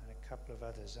 Liberia, and a couple of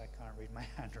others. I can't read my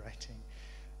handwriting.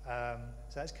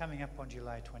 So that's coming up on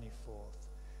July 24th.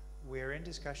 We're in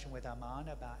discussion with Oman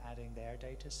about adding their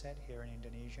data set here in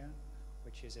Indonesia,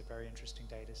 which is a very interesting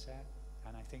data set,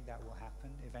 and I think that will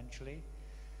happen eventually.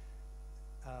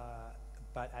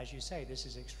 But as you say, this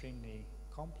is extremely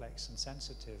complex and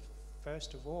sensitive.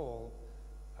 First of all,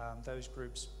 those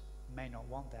groups may not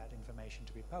want that information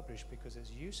to be published because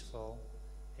it's useful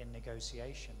in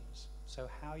negotiations. So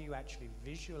how you actually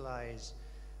visualize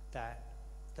that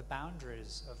the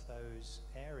boundaries of those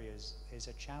areas is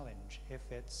a challenge. If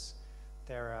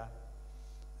there are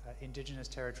indigenous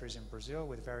territories in Brazil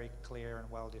with very clear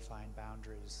and well-defined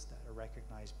boundaries that are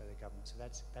recognized by the government. So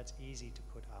that's easy to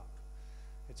put up.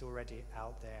 It's already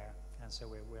out there, and so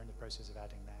we're in the process of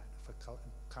adding that. For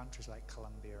countries like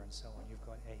Colombia and so on, you've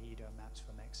got ejido maps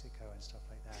for Mexico and stuff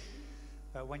like that.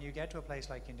 But when you get to a place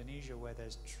like Indonesia where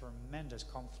there's tremendous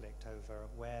conflict over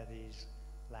where these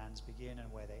lands begin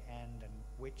and where they end and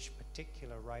which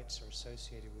particular rights are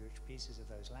associated with which pieces of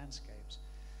those landscapes,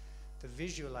 the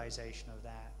visualization of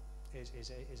that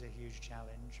is a huge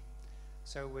challenge.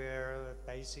 So we're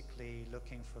basically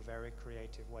looking for very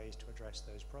creative ways to address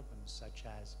those problems, such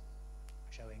as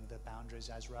showing the boundaries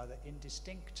as rather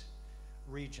indistinct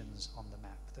regions on the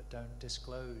map that don't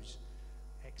disclose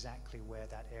exactly where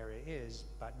that area is,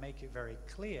 but make it very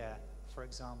clear, for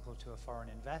example, to a foreign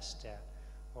investor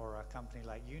or a company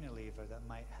like Unilever that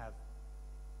might have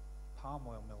palm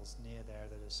oil mills near there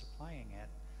that are supplying it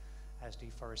as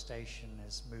deforestation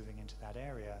is moving into that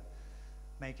area.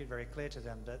 Make it very clear to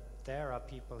them that there are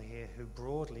people here who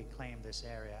broadly claim this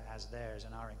area as theirs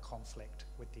and are in conflict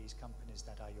with these companies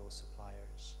that are your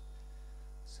suppliers.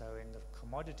 So in the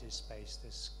commodities space,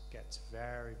 this gets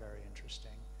very, very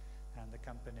interesting, and the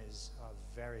companies are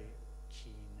very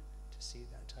keen to see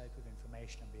that type of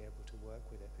information and be able to work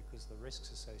with it, because the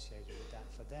risks associated with that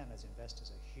for them as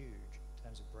investors are huge in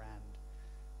terms of brand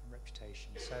and reputation.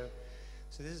 So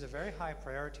this is a very high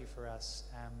priority for us,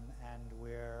 and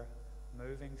we're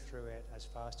moving through it as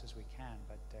fast as we can,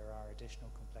 but there are additional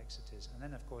complexities. And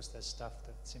then of course there's stuff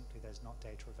that simply there's not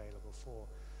data available for.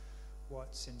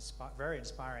 What's very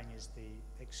inspiring is the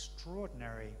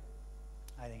extraordinary,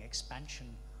 I think, expansion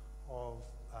of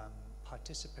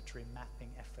participatory mapping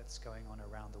efforts going on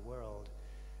around the world.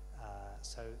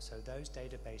 So those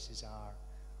databases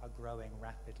are growing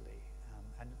rapidly.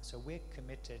 And so we're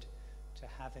committed to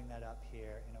having that up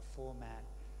here in a format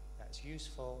that's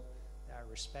useful, that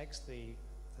respects the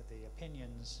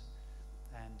opinions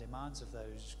and demands of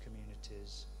those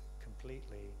communities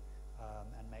completely,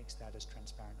 and makes that as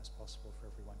transparent as possible for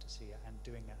everyone to see, and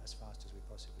doing that as fast as we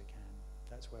possibly can.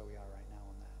 That's where we are right now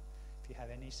on that. If you have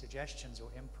any suggestions or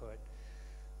input,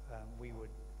 we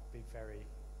would be very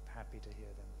happy to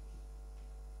hear them.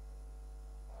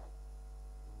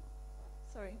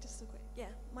 Sorry, just a quick, yeah.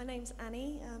 My name's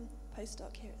Annie,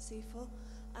 postdoc here at CIFOR.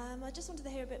 I just wanted to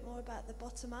hear a bit more about the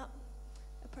bottom-up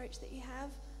approach that you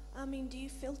have. I mean, do you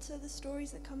filter the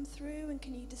stories that come through, and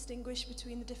can you distinguish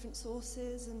between the different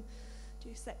sources, and do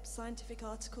you accept scientific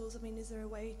articles? I mean, is there a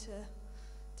way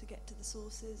to get to the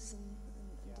sources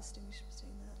and distinguish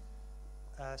between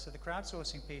that? So the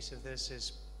crowdsourcing piece of this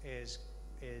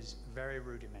is very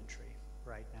rudimentary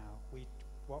right now.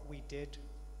 What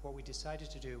we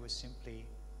decided to do was simply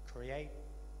create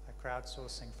a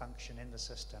crowdsourcing function in the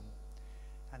system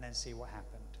and then see what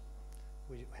happened.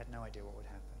 We had no idea what would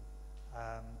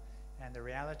happen. And the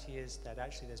reality is that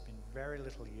actually there's been very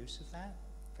little use of that.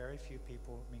 Very few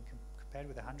people, I mean, compared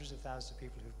with the hundreds of thousands of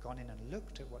people who've gone in and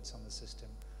looked at what's on the system,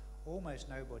 almost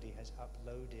nobody has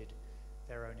uploaded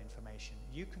their own information.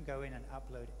 You can go in and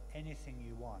upload anything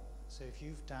you want. So if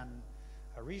you've done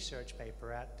a research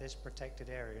paper at this protected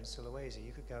area in Sulawesi,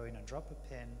 you could go in and drop a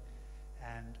pin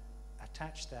and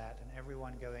attach that, and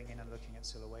everyone going in and looking at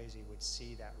Sulawesi would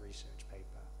see that research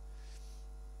paper.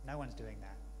 No one's doing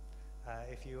that.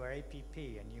 If you are APP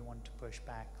and you want to push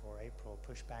back, or April,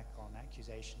 push back on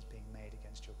accusations being made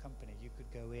against your company, you could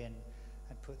go in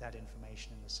and put that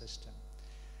information in the system.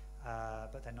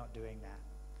 But they're not doing that.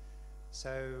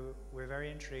 So we're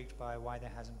very intrigued by why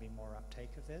there hasn't been more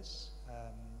uptake of this.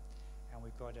 And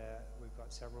we've got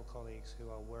several colleagues who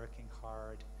are working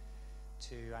hard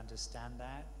to understand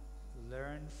that,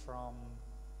 learn from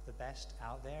the best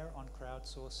out there on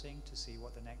crowdsourcing to see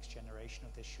what the next generation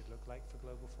of this should look like for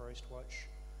Global Forest Watch.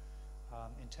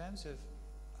 In terms of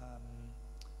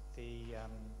the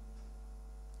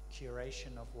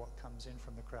curation of what comes in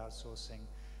from the crowdsourcing,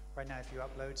 right now if you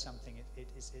upload something,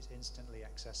 it's instantly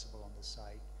accessible on the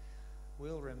site.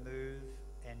 We'll remove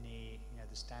any,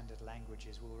 the standard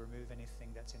languages, we'll remove anything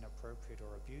that's inappropriate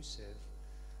or abusive,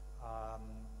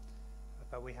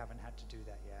 but we haven't had to do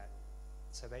that yet.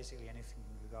 So basically anything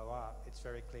can go up, it's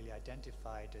very clearly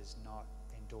identified as not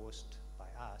in endorsed by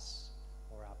us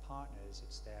or our partners.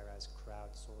 It's there as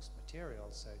crowdsourced material,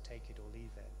 so take it or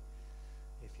leave it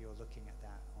if you're looking at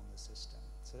that on the system.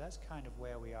 So that's kind of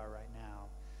where we are right now.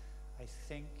 I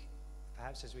think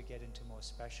perhaps as we get into more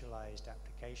specialized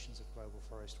applications of Global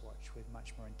Forest Watch with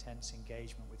much more intense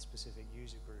engagement with specific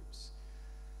user groups,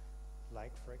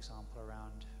 like for example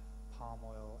around palm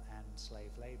oil and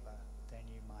slave labor, then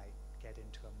you might get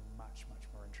into a much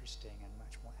more interesting and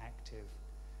much more active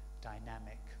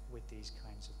dynamic with these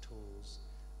kinds of tools,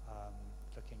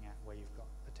 looking at where you've got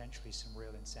potentially some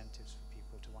real incentives for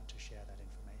people to want to share that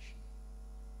information.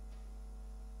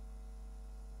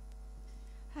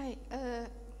 Hi,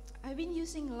 I've been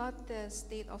using a lot the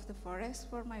state of the forest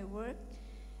for my work,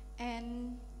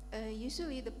 and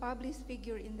usually the published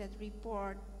figure in that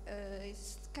report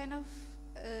is kind of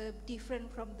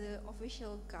different from the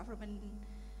official government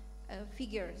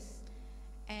figures,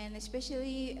 and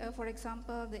especially, for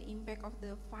example, the impact of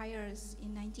the fires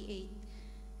in '98.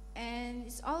 And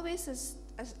it's always as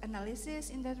analysis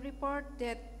in that report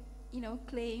that, you know,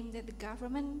 claim that the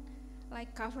government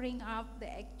like covering up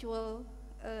the actual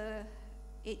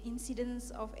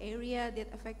incidents of area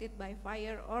that affected by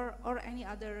fire or any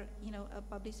other, you know,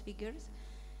 published figures.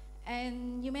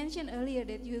 And you mentioned earlier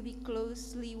that you will be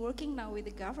closely working now with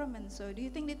the government. So do you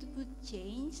think that it would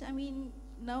change? I mean,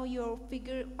 now your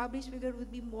figure, published figure,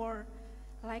 would be more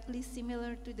likely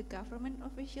similar to the government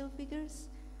official figures?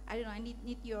 I don't know. I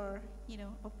need your, you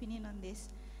know, opinion on this.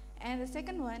 And the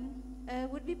second one,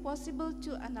 would it be possible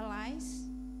to analyze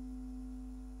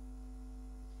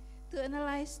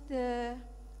the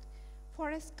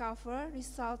forest cover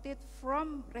resulted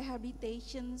from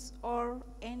rehabilitations or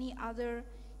any other,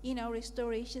 you know,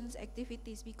 restorations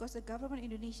activities? Because the government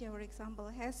in Indonesia, for example,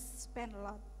 has spent a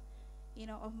lot, you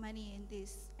know, of money in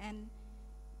this, and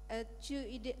to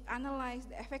analyze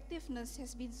the effectiveness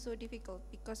has been so difficult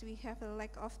because we have a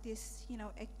lack of this, you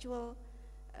know, actual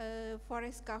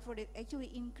forest cover that actually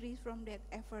increased from that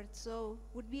effort. So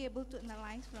would be able to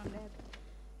analyze from that.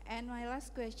 And my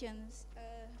last questions,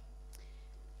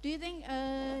 do you think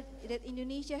that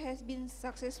Indonesia has been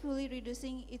successfully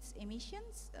reducing its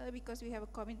emissions because we have a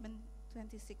commitment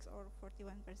 26 or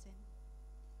 41%?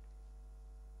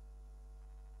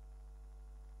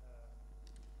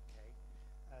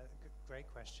 Great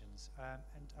questions.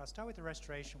 And I'll start with the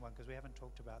restoration one because we haven't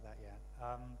talked about that yet.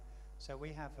 So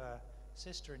we have a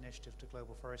sister initiative to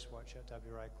Global Forest Watch at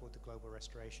WRI called the Global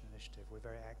Restoration Initiative. We're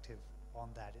very active on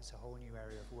that. It's a whole new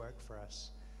area of work for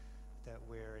us that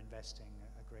we're investing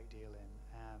a great deal in,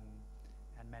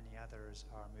 and many others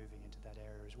are moving into that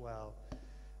area as well.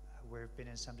 We've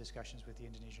been in some discussions with the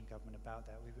Indonesian government about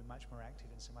that. We've been much more active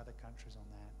in some other countries on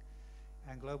that.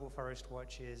 And Global Forest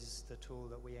Watch is the tool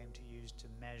that we aim to use to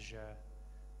measure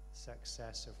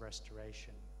success of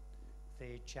restoration.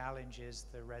 The challenge is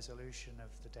the resolution of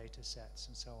the data sets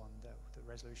and so on, the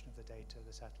resolution of the data,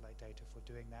 the satellite data for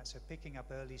doing that. So picking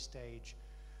up early stage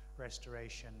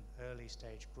restoration, early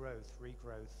stage growth,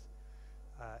 regrowth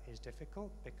is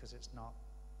difficult because it's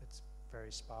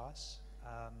very sparse.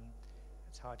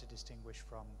 It's hard to distinguish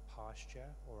from pasture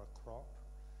or a crop.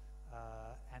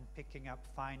 And picking up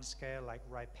fine scale like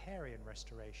riparian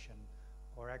restoration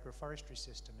or agroforestry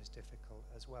system is difficult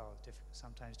as well,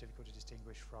 sometimes difficult to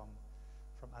distinguish from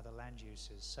other land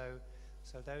uses.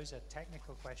 So those are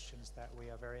technical questions that we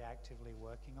are very actively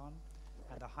working on,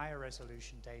 and the higher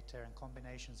resolution data and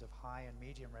combinations of high and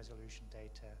medium resolution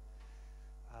data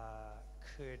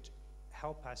could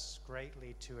help us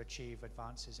greatly to achieve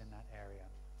advances in that area.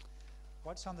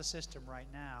 What's on the system right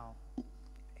now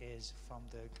is from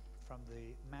the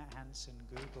Matt Hansen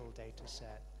Google data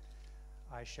set.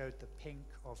 I showed the pink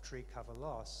of tree cover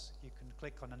loss. You can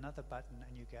click on another button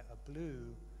and you get a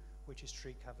blue, which is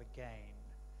tree cover gain.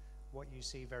 What you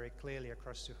see very clearly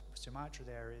across Sumatra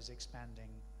there is expanding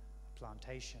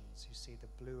plantations. You see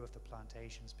the blue of the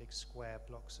plantations, big square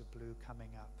blocks of blue coming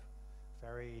up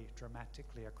very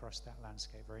dramatically across that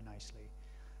landscape, very nicely.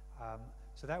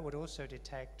 So that would also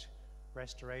detect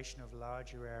restoration of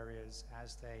larger areas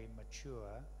as they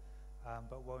mature,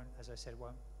 but won't, as I said,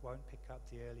 won't pick up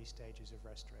the early stages of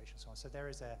restoration and so on. So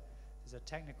there's a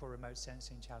technical remote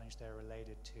sensing challenge there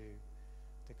related to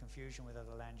the confusion with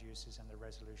other land uses and the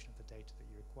resolution of the data that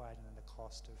you required, and then the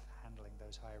cost of handling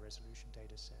those higher resolution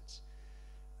data sets.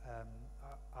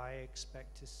 I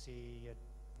expect to see,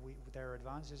 there are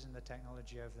advances in the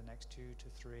technology over the next 2 to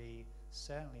 3,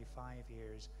 certainly 5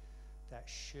 years, that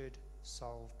should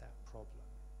solve that problem,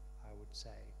 I would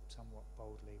say, somewhat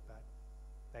boldly, but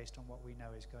based on what we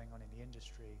know is going on in the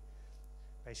industry,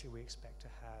 basically we expect to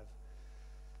have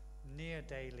near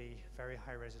daily, very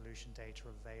high resolution data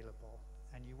available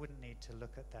And you wouldn't need to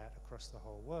look at that across the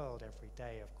whole world every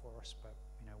day, of course, but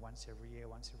once every year,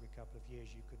 once every couple of years,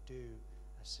 you could do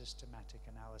a systematic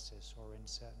analysis, or in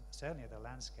certainly at the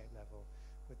landscape level,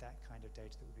 with that kind of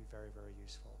data that would be very, very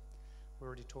useful. We're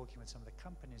already talking with some of the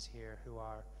companies here who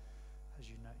are, as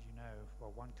you know,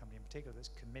 well, one company in particular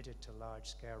that's committed to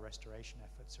large-scale restoration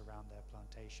efforts around their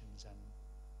plantations,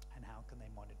 and how can they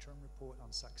monitor and report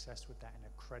on success with that in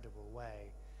a credible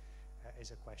way is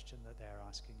a question that they're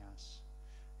asking us.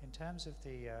 In terms of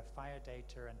the fire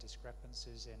data and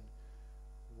discrepancies in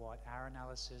what our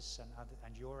analysis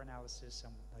and your analysis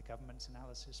and the government's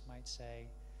analysis might say,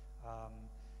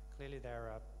 clearly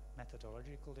there are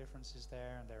methodological differences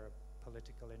there, and there are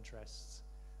political interests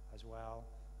as well.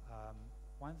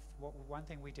 One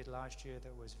thing we did last year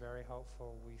that was very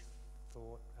helpful, we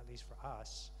thought, at least for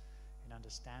us, in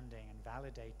understanding and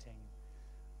validating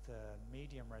the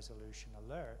medium resolution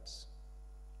alerts.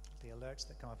 The alerts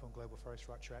that come up on Global Forest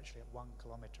Watch are actually at 1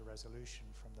 kilometer resolution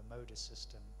from the MODIS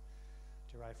system,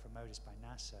 derived from MODIS by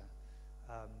NASA.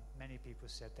 Many people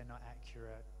said they're not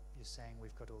accurate. You're saying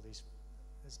we've got all these.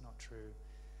 It's not true.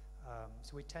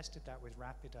 So we tested that with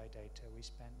RapidEye data. We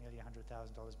spent nearly $100,000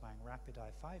 buying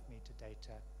RapidEye 5-meter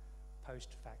data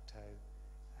post facto,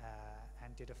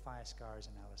 and did a fire scars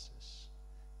analysis.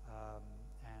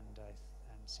 And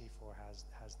CIFOR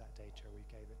has that data. We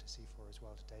gave it to CIFOR as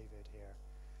well, to David here.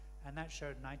 And that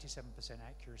showed 97%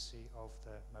 accuracy of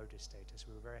the MODIS data. So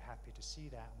we were very happy to see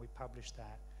that, and we published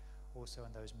that also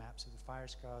in those maps of the fire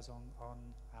scars on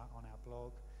our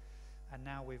blog. And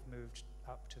now we've moved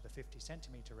up to the 50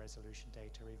 centimeter resolution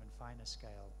data, or even finer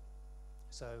scale.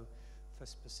 So for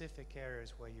specific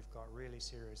areas where you've got really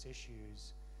serious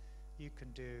issues,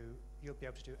 you'll be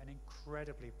able to do an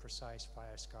incredibly precise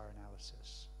fire scar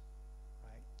analysis,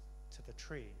 right, to the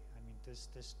tree. I mean,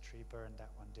 this tree burned, that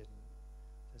one didn't.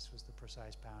 This was the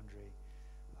precise boundary.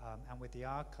 And with the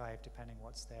archive, depending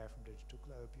what's there from Digital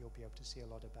Globe, you'll be able to see a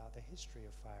lot about the history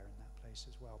of fire in that place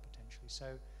as well, potentially.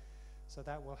 So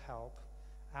that will help.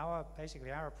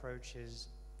 Basically our approach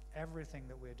is everything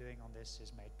that we're doing on this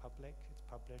is made public, it's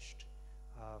published.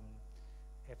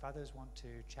 If others want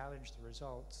to challenge the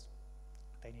results,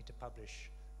 they need to publish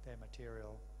their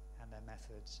material and their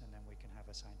methods, and then we can have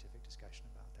a scientific discussion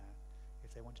about that.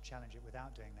 If they want to challenge it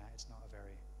without doing that, it's not a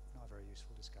very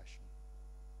useful discussion.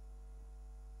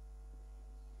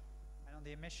 And on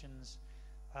the emissions,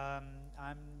 I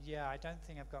don't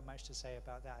think I've got much to say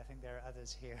about that. I think there are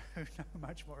others here who know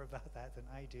much more about that than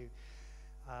I do.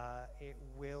 It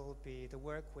will be the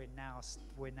work we're now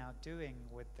doing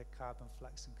with the carbon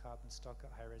flux and carbon stock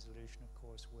at high resolution, of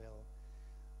course,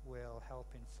 will help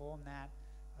inform that.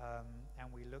 And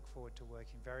we look forward to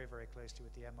working very, very closely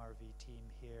with the MRV team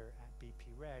here at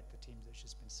BP Red, the team that's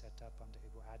just been set up under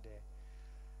Ibu Ade,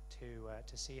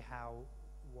 to see how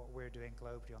what we're doing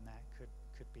globally on that could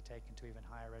be taken to even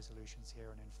higher resolutions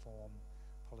here and inform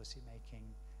policy making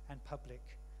and public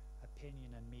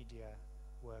opinion and media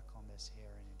work on this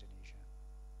here in Indonesia.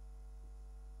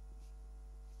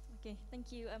 Okay,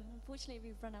 thank you. Unfortunately,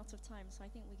 we've run out of time, so I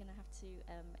think we're going to have to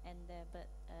end there. But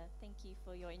thank you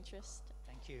for your interest.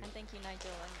 Thank you. And thank you, Nigel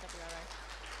and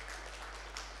WRI.